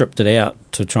we stripped it out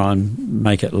to try and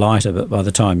make it lighter, but by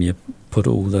the time you put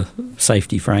all the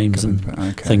safety frames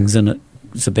and things in it,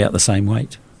 it's about the same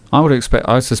weight.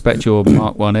 I suspect your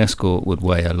Mark 1 Escort would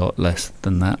weigh a lot less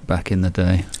than that back in the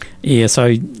day. Yeah,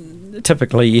 so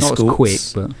typically Escorts, not as quick,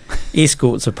 but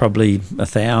Escorts are probably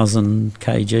 1,000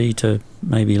 kg to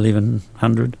maybe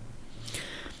 1,100.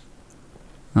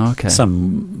 Okay.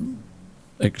 Some,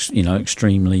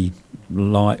 extremely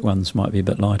light ones might be a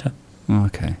bit lighter.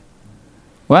 Okay.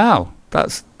 Wow,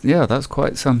 that's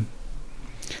quite some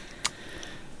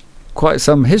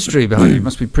history behind it. You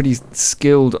must be pretty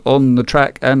skilled on the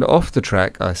track and off the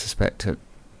track, I suspect, at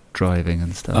driving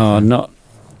and stuff. Oh,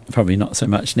 probably not so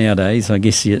much nowadays. I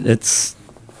guess it's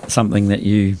something that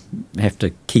you have to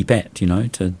keep at,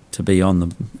 to be on the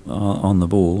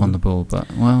ball. On the ball,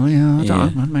 but I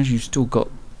imagine you've still got.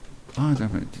 I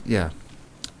don't know. Yeah,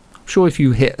 I'm sure if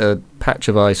you hit a patch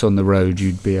of ice on the road,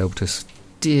 you'd be able to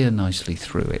steer nicely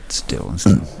through it still and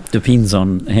stuff. Depends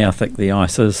on how thick the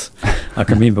ice is. I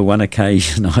can remember one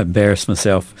occasion I embarrassed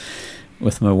myself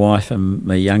with my wife and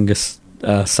my youngest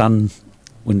son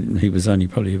when he was only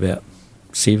probably about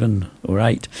 7 or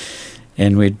 8,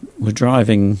 and we're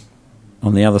driving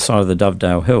on the other side of the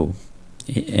Dovedale Hill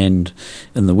and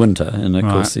in the winter, and of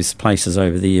course there's places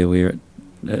over there where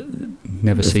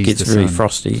it gets very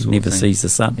frosty, never sees the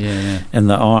sun. Yeah. And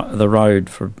the road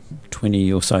for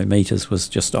 20 or so metres was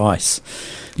just ice.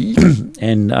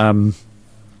 And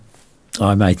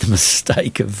I made the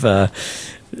mistake of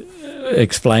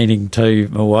explaining to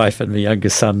my wife and my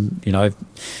youngest son,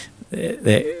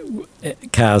 that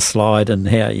cars slide and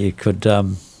how you could,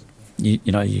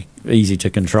 you're easy to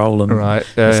control them. Right.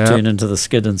 Just turn into the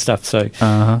skid and stuff. So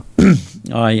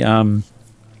I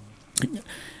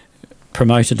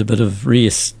promoted a bit of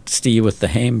rear steer with the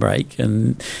handbrake,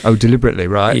 and deliberately,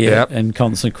 right? Yeah, and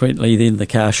consequently, then the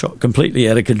car shot completely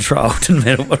out of control. Didn't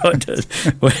matter what I did,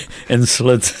 and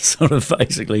slid sort of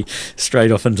basically straight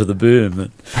off into the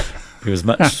berm. There was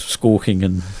much squawking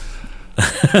and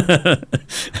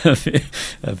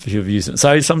a few amusement.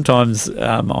 So sometimes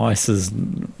ice is,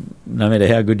 no matter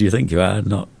how good you think you are,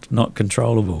 not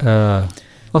controllable. I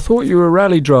thought you were a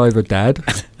rally driver, Dad.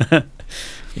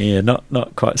 Yeah, not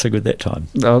quite so good that time.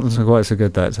 Oh, not quite so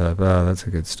good that time. Oh, that's a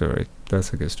good story.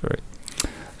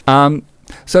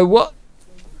 So what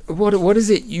is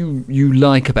it you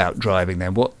like about driving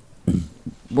then? What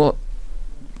about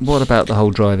the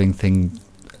whole driving thing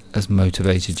has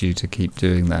motivated you to keep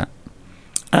doing that?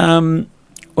 Well,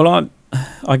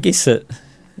 I guess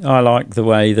I like the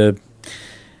way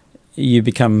you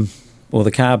become, or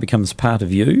the car becomes part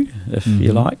of you, if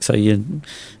you like. So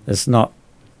it's not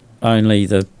only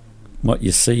what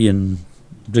you see and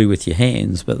do with your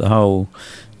hands, but your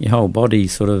whole body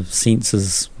sort of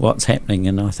senses what's happening,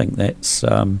 and I think that's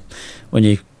when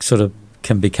you sort of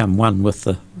can become one with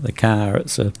the car.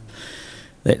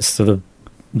 That's sort of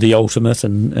the ultimate,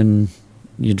 and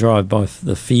you drive by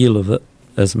the feel of it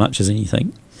as much as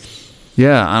anything.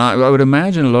 Yeah, and I would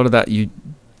imagine a lot of that you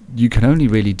can only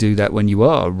really do that when you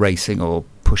are racing or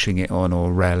pushing it on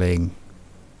or rallying.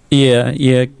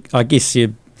 Yeah. I guess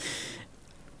if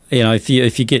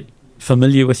you get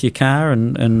familiar with your car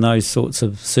and those sorts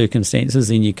of circumstances,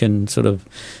 then you can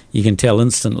tell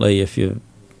instantly if your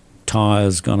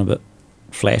tire's gone a bit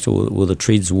flat or the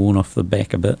tread's worn off the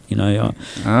back a bit.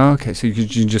 Okay, so you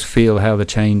can just feel how the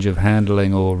change of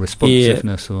handling or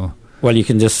responsiveness or. Well, you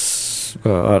can just.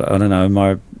 Well, I don't know.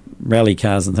 My rally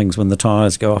cars and things, when the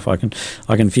tyres go off, I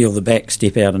can feel the back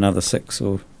step out another 6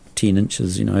 or 10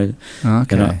 inches. Okay.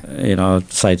 And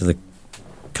I'd say to the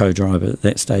co-driver at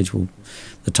that stage, well,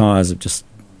 the tyres have just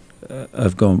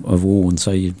have worn,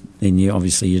 so you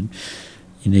obviously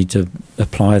need to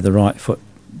apply the right foot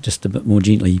just a bit more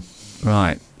gently.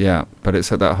 Right. Yeah, but it's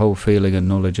that whole feeling and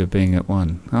knowledge of being at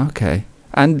one. Okay.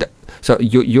 And so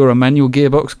you're a manual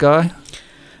gearbox guy,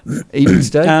 even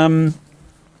today?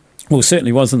 Well,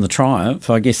 certainly was in the Triumph.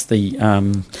 I guess the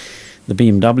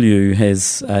BMW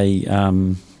has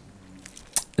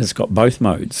it's got both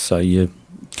modes. So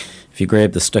if you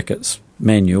grab the stick, it's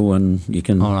manual, and you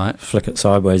can flick it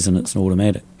sideways, and it's an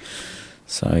automatic.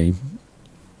 So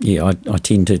yeah, I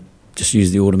tend to just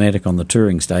use the automatic on the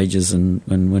touring stages, and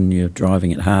when you're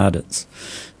driving it hard, it's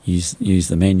use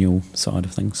the manual side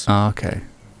of things. Okay.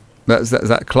 Is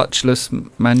that clutchless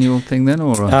manual thing then,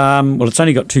 or? Well, it's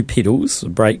only got 2 pedals, a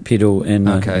brake pedal and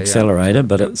an accelerator,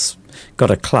 but it's got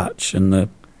a clutch, and the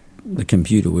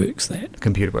computer works that.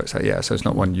 Yeah. So it's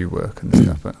not one you work and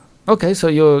stuff. But okay, so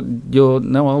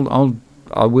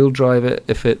I will drive it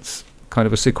if it's kind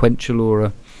of a sequential or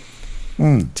a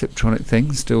Tiptronic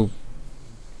thing. Still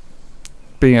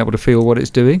being able to feel what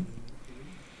it's doing.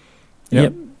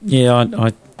 Yep. Yeah,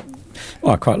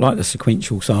 I quite like the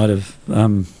sequential side of.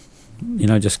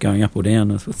 Just going up or down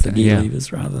with the gear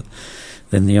levers rather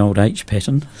than the old H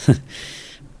pattern.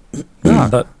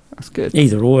 But that's good.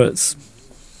 Either or, it's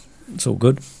all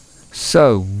good.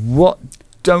 So, what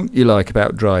don't you like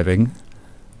about driving,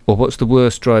 or what's the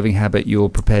worst driving habit you're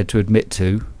prepared to admit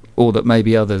to, or that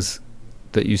maybe others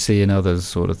that you see in others,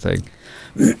 sort of thing?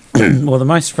 Well, the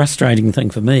most frustrating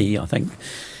thing for me, I think,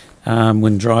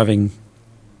 when driving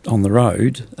on the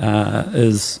road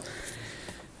is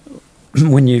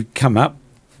when you come up,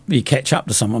 you catch up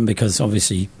to someone, because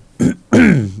obviously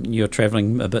you're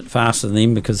travelling a bit faster than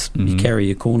them, because you carry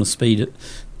your corner speed at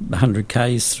 100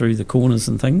 k's through the corners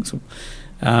and things.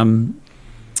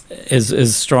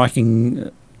 Is striking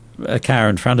a car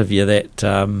in front of you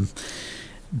that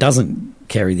doesn't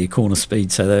carry their corner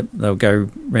speed, so they'll go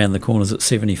round the corners at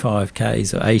 75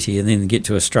 k's or 80, and then get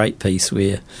to a straight piece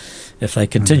where if they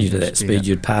continue to that speed,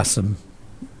 you'd pass them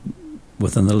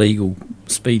within the legal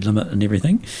speed limit and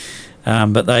everything,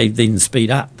 but they then speed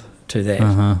up to that,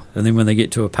 and then when they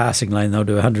get to a passing lane, they'll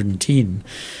do 110,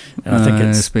 and I think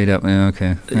it's speed up.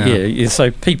 Yeah.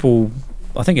 So people,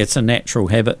 I think it's a natural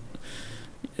habit.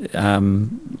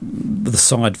 The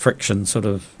side friction sort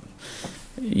of,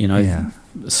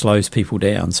 slows people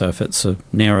down. So if it's a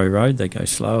narrow road, they go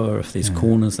slower. If there's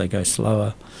corners, they go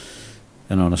slower.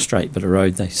 And on a straight bit of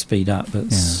road, they speed up.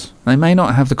 They may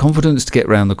not have the confidence to get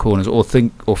round the corners, or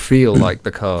think or feel like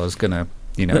the car's going to,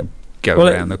 go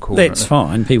around the corner. That's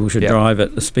fine. People should drive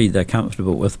at the speed they're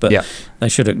comfortable with, but they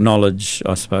should acknowledge,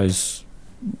 I suppose,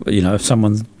 if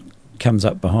someone comes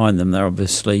up behind them, they're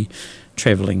obviously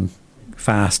travelling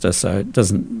faster, so it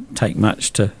doesn't take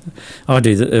much to. I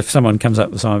do that. If someone comes up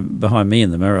behind me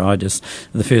in the mirror,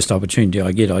 the first opportunity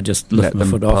I get, I just lift my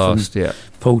foot off and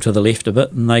pull to the left a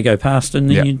bit, and they go past, and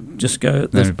then you just go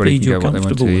at the speed you're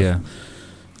comfortable with.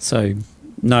 So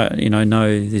no,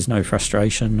 there's no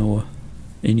frustration or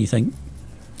anything.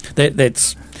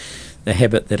 That's the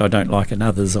habit that I don't like in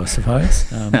others, I suppose.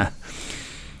 I'm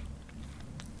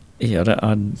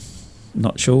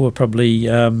not sure. Probably.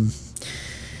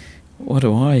 What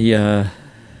do I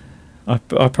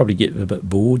probably get a bit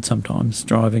bored sometimes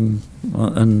driving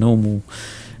in normal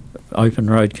open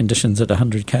road conditions at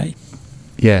 100k.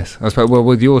 Yes, I suppose. Well,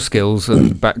 with your skills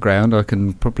and background, I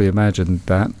can probably imagine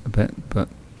that a bit. But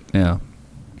yeah,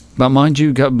 but mind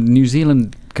you, New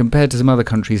Zealand, compared to some other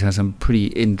countries, has some pretty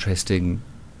interesting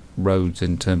roads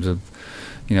in terms of,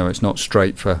 it's not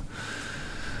straight for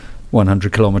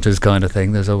 100 kilometres kind of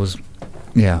thing. There's always,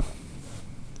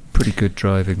 pretty good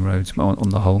driving roads on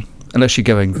the whole, unless you're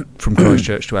going from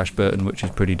Christchurch to Ashburton, which is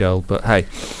pretty dull, but hey.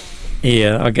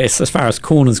 Yeah, I guess as far as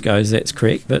corners goes, that's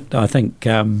correct. But I think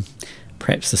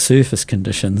perhaps the surface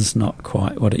conditions not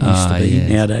quite what it used to be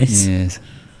nowadays.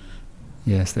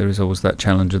 Yes, there is always that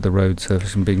challenge of the road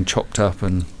surface and being chopped up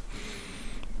and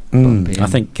bumpy. I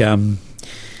think I'm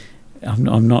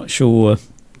not sure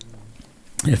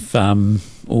if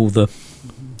all the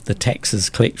taxes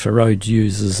collect for road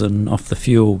users and off the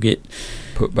fuel get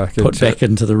put back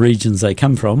into the regions they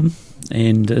come from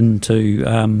and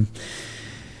into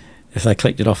if they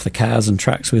collect it off the cars and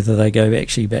trucks, whether they go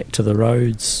actually back to the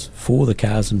roads for the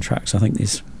cars and trucks. I think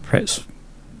there's perhaps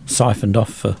siphoned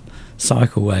off for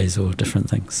cycleways or different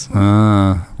things.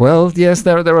 Well, yes,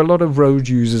 there are a lot of road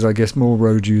users, I guess, more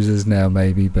road users now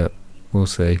maybe, but we'll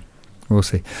see.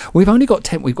 We've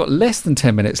got less than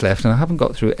 10 minutes left, and I haven't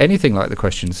got through anything like the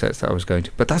question sets that I was going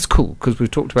to, but that's cool because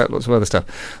we've talked about lots of other stuff.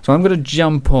 So I'm going to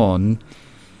jump on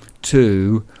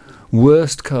to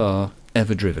worst car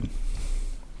ever driven.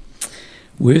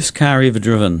 Worst car ever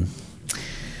driven.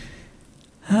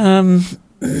 I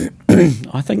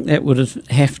think that would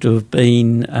have to have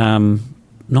been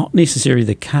not necessarily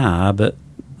the car, but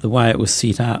the way it was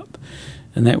set up,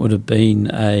 and that would have been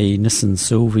a Nissan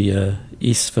Silvia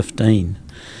S15.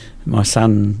 My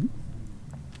son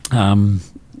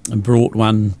brought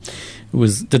one. It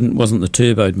wasn't the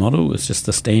turboed model. It was just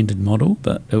the standard model,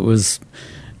 but it was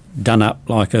done up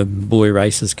like a boy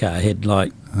racer's car. It had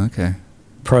like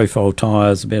profile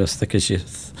tyres about as thick as your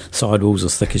sidewalls,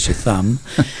 as thick as your thumb,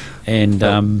 and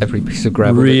every piece of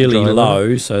gravel really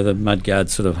low, so the mudguard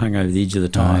sort of hung over the edge of the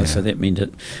tyre. So that meant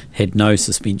it had no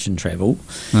suspension travel.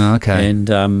 And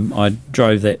I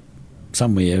drove that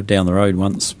somewhere down the road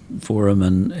once for him,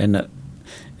 and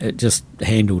it just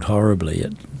handled horribly.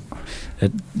 It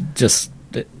was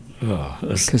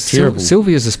terrible.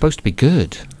 Silvias are supposed to be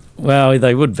good. Well,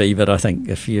 they would be, but I think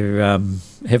if you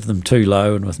have them too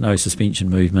low and with no suspension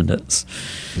movement, they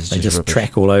just rubbish.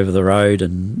 Track all over the road,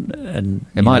 and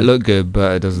it might look good,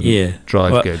 but it doesn't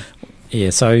drive good.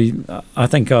 Yeah, so I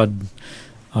think I'd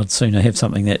sooner have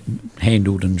something that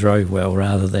handled and drove well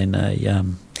rather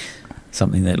than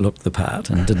something that looked the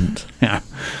part and didn't.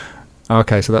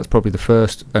 Okay, so that's probably the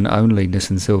first and only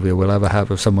Nissan Silvia we'll ever have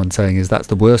of someone saying that's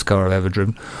the worst car I've ever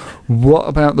driven. What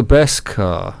about the best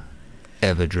car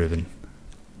ever driven?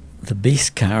 The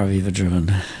best car I've ever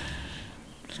driven.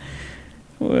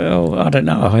 Well, I don't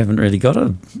know. I haven't really got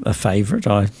a favourite.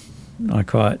 I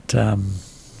quite I'm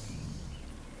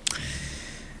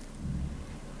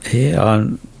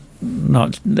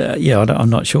not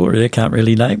sure. I can't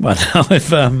really name one.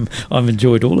 I've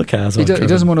enjoyed all the cars. He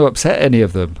doesn't want to upset any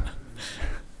of them.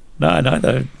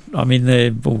 No. I mean,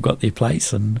 they've all got their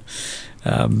place, and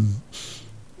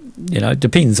it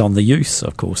depends on the use,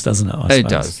 of course, doesn't it? It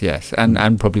does, yes,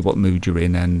 and probably what mood you're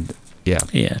in, and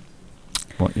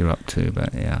what you're up to.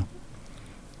 But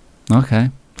okay,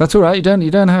 that's all right. You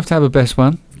don't have to have a best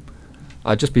one.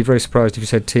 I'd just be very surprised if you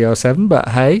said TR7, but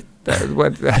hey,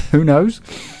 who knows?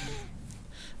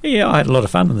 Yeah, I had a lot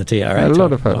of fun in the TR8. A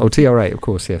lot of fun. TR8, of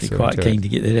course, yes. Be quite keen to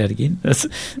get that out again.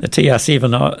 The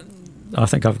TR7, I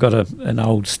think I've got an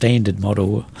old standard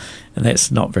model, and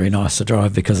that's not very nice to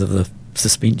drive because of the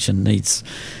suspension needs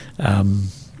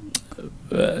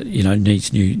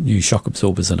new shock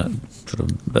absorbers in it, sort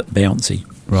of a bit bouncy.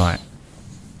 Right.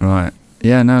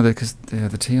 Yeah, no, because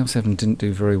the TR7 didn't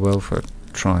do very well for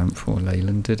Triumph or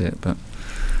Leyland, did it? But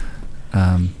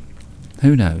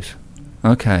who knows?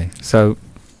 Okay, so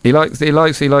he likes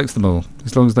them all,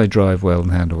 as long as they drive well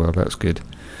and handle well. That's good.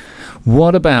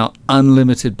 What about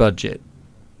unlimited budget?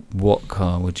 What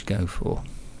car would you go for?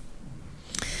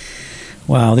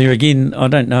 Well, there again, I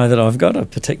don't know that I've got a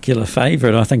particular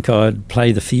favourite. I think I'd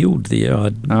play the field there.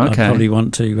 I'd probably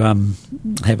want to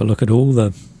have a look at all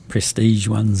the prestige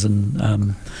ones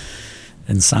and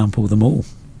sample them all,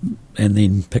 and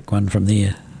then pick one from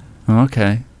there.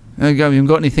 Okay. There you go. Have you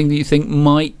got anything that you think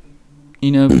might, be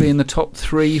in the top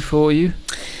three for you?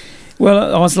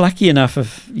 Well, I was lucky enough a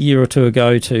year or two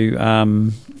ago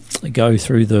to go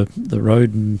through the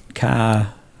road and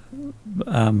car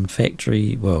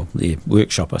factory, the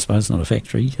workshop, I suppose, not a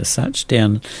factory as such,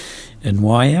 down in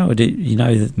Waiau.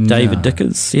 David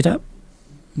Dickers set up?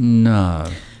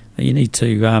 No. You need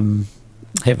to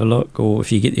have a look, or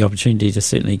if you get the opportunity to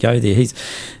certainly go there. He's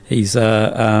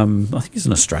I think he's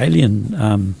an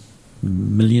Australian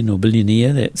million or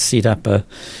billionaire that set up a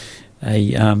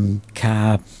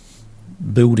car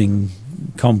building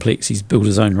complex. He's built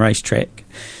his own racetrack,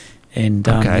 and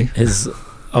his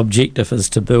objective is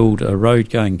to build a road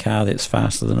going car that's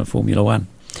faster than a Formula One.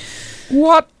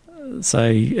 What? So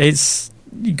it's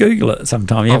You Google it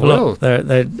sometime. You have a look.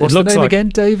 What's the name again?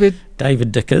 David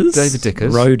Dickers. David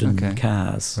Dickers. Roden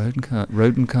Cars.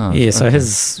 Roden Cars. Yeah, so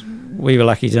we were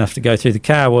lucky enough to go through. The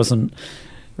car wasn't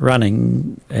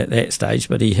running at that stage,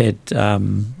 but he had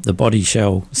the body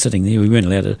shell sitting there. We weren't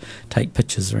allowed to take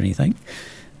pictures or anything.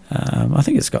 I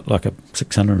think it's got like a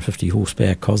 650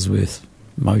 horsepower Cosworth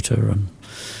motor,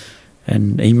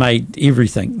 and he made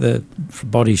everything, the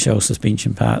body shell,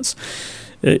 suspension parts.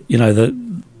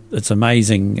 It's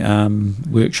amazing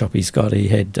workshop he's got. He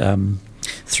had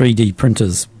 3D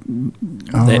printers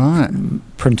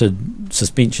printed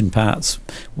suspension parts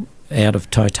out of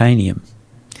titanium.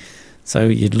 So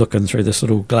you'd look in through this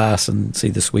little glass and see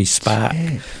this wee spark,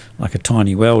 like a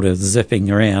tiny welder zipping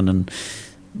around, and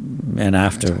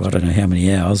after I don't know how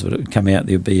many hours, but it would come out,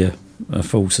 there'd be a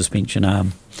full suspension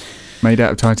arm. Made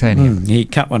out of titanium? He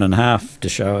cut one in half to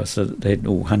show us that it had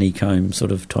all honeycomb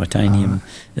sort of titanium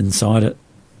inside it.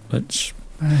 Which,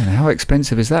 man, how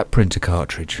expensive is that printer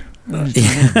cartridge?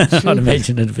 I'd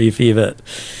imagine it'd be a fair bit.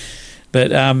 But,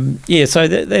 so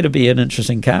that'd be an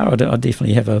interesting car. I'd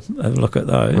definitely have a look at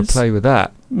those. We'll play with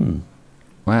that.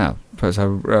 Wow. So it's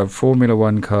a Formula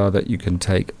One car that you can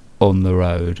take on the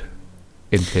road,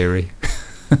 in theory.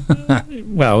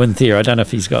 Well, in theory. I don't know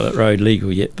if he's got it road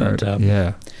legal yet, but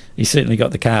he's certainly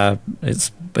got the car.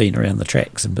 It's been around the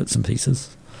tracks in bits and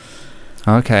pieces.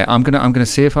 Okay, I'm gonna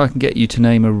see if I can get you to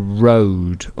name a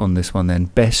road on this one then.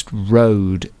 Best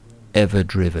road ever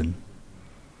driven.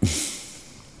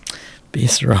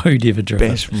 Best road ever driven.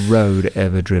 Best road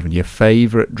ever driven. Your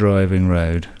favourite driving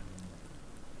road.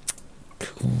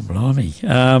 Cool, blimey.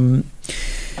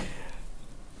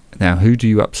 Now, who do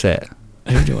you upset?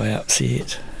 Who do I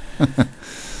upset?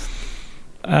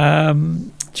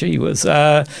 Gee whiz.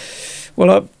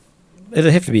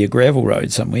 It'd have to be a gravel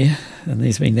road somewhere, and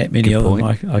there's been that many of them.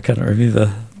 I can't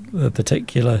remember the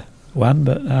particular one,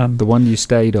 but the one you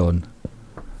stayed on.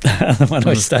 The one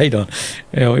I stayed on.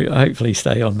 I hopefully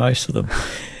stay on most of them.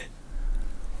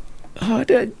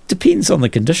 It depends on the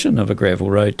condition of a gravel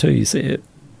road too. You see,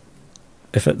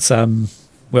 if it's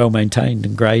well maintained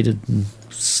and graded and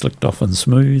slicked off and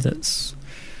smooth, it's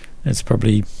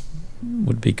probably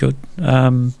would be good.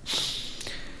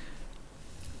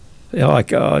 I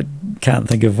can't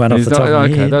think of one off the top of my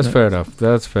head. Okay, that's fair enough.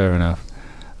 That's fair enough.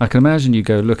 I can imagine you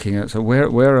go looking at, so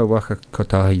where are Waka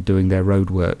Kotahi doing their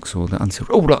roadworks or the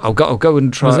unsealed? I'll go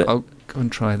and try. I'll go and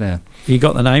try there. You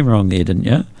got the name wrong there, didn't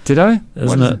you? Did I?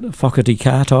 Isn't it Whakati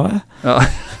Kātaia?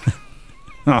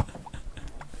 Oh.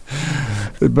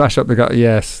 They mash up the guy.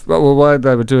 Yes. Well, while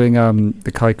they were doing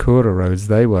the Kaikoura roads,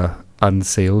 they were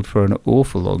unsealed for an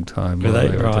awful long time. Were they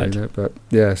right? Doing it, but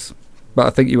yes. But I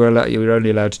think you were only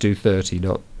allowed to do 30.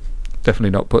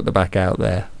 Definitely not put the back out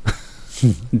there.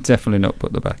 Definitely not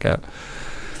put the back out.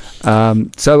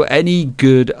 So any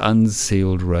good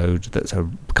unsealed road that's a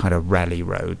kind of rally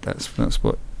road. That's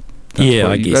what.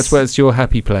 I guess that's where it's your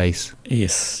happy place.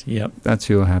 Yes. Yep. That's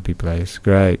your happy place.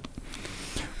 Great.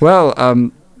 Well,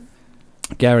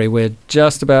 Gary, we're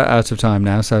just about out of time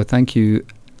now. So thank you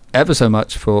ever so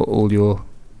much for all your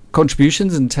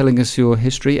contributions and telling us your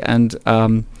history. And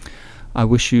I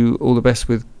wish you all the best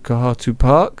with Kohatu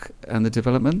Park and the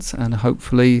developments, and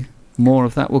hopefully more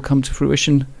of that will come to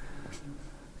fruition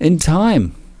in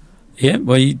time. Yeah,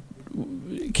 well, you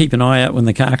keep an eye out when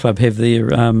the car club have their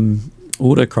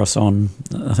autocross on.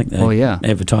 I think they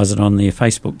advertise it on their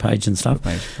Facebook page and stuff.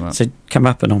 Right. So come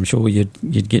up, and I'm sure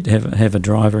you'd get to have a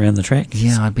drive around the track.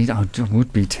 Yeah, I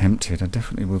would be tempted. I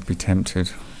definitely would be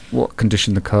tempted. What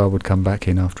condition the car would come back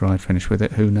in after I finish with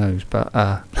it, who knows? But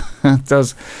that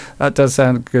does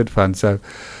sound good fun. So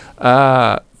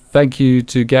thank you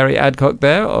to Gary Adcock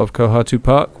there of Kohatu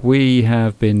Park. We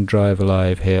have been Drive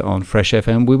Alive here on Fresh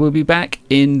FM. We will be back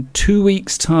in 2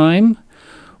 weeks' time,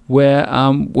 where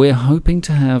we're hoping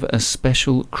to have a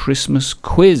special Christmas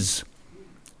quiz.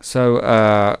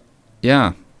 So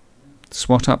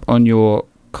swat up on your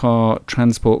car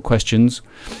transport questions.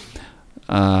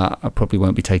 I probably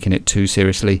won't be taking it too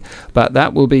seriously, but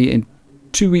that will be in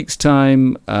 2 weeks'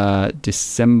 time,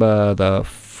 December the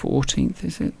 14th,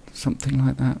 is it? Something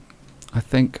like that, I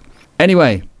think.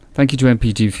 Anyway, thank you to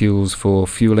MPD Fuels for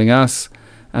fueling us,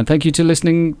 and thank you to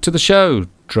listening to the show.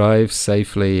 Drive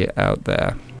safely out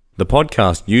there. The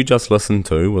podcast you just listened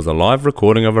to was a live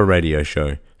recording of a radio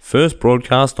show, first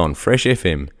broadcast on Fresh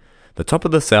FM, the top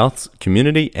of the South's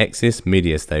community access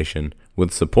media station,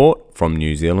 with support from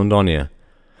New Zealand On Air.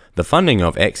 The funding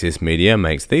of Access Media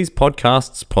makes these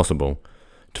podcasts possible.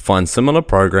 To find similar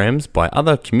programs by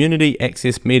other community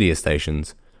access media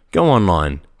stations, go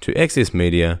online to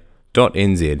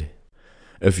accessmedia.nz.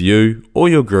 If you or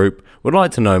your group would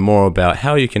like to know more about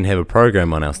how you can have a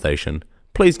program on our station,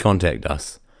 please contact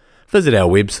us. Visit our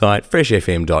website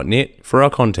freshfm.net for our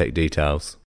contact details.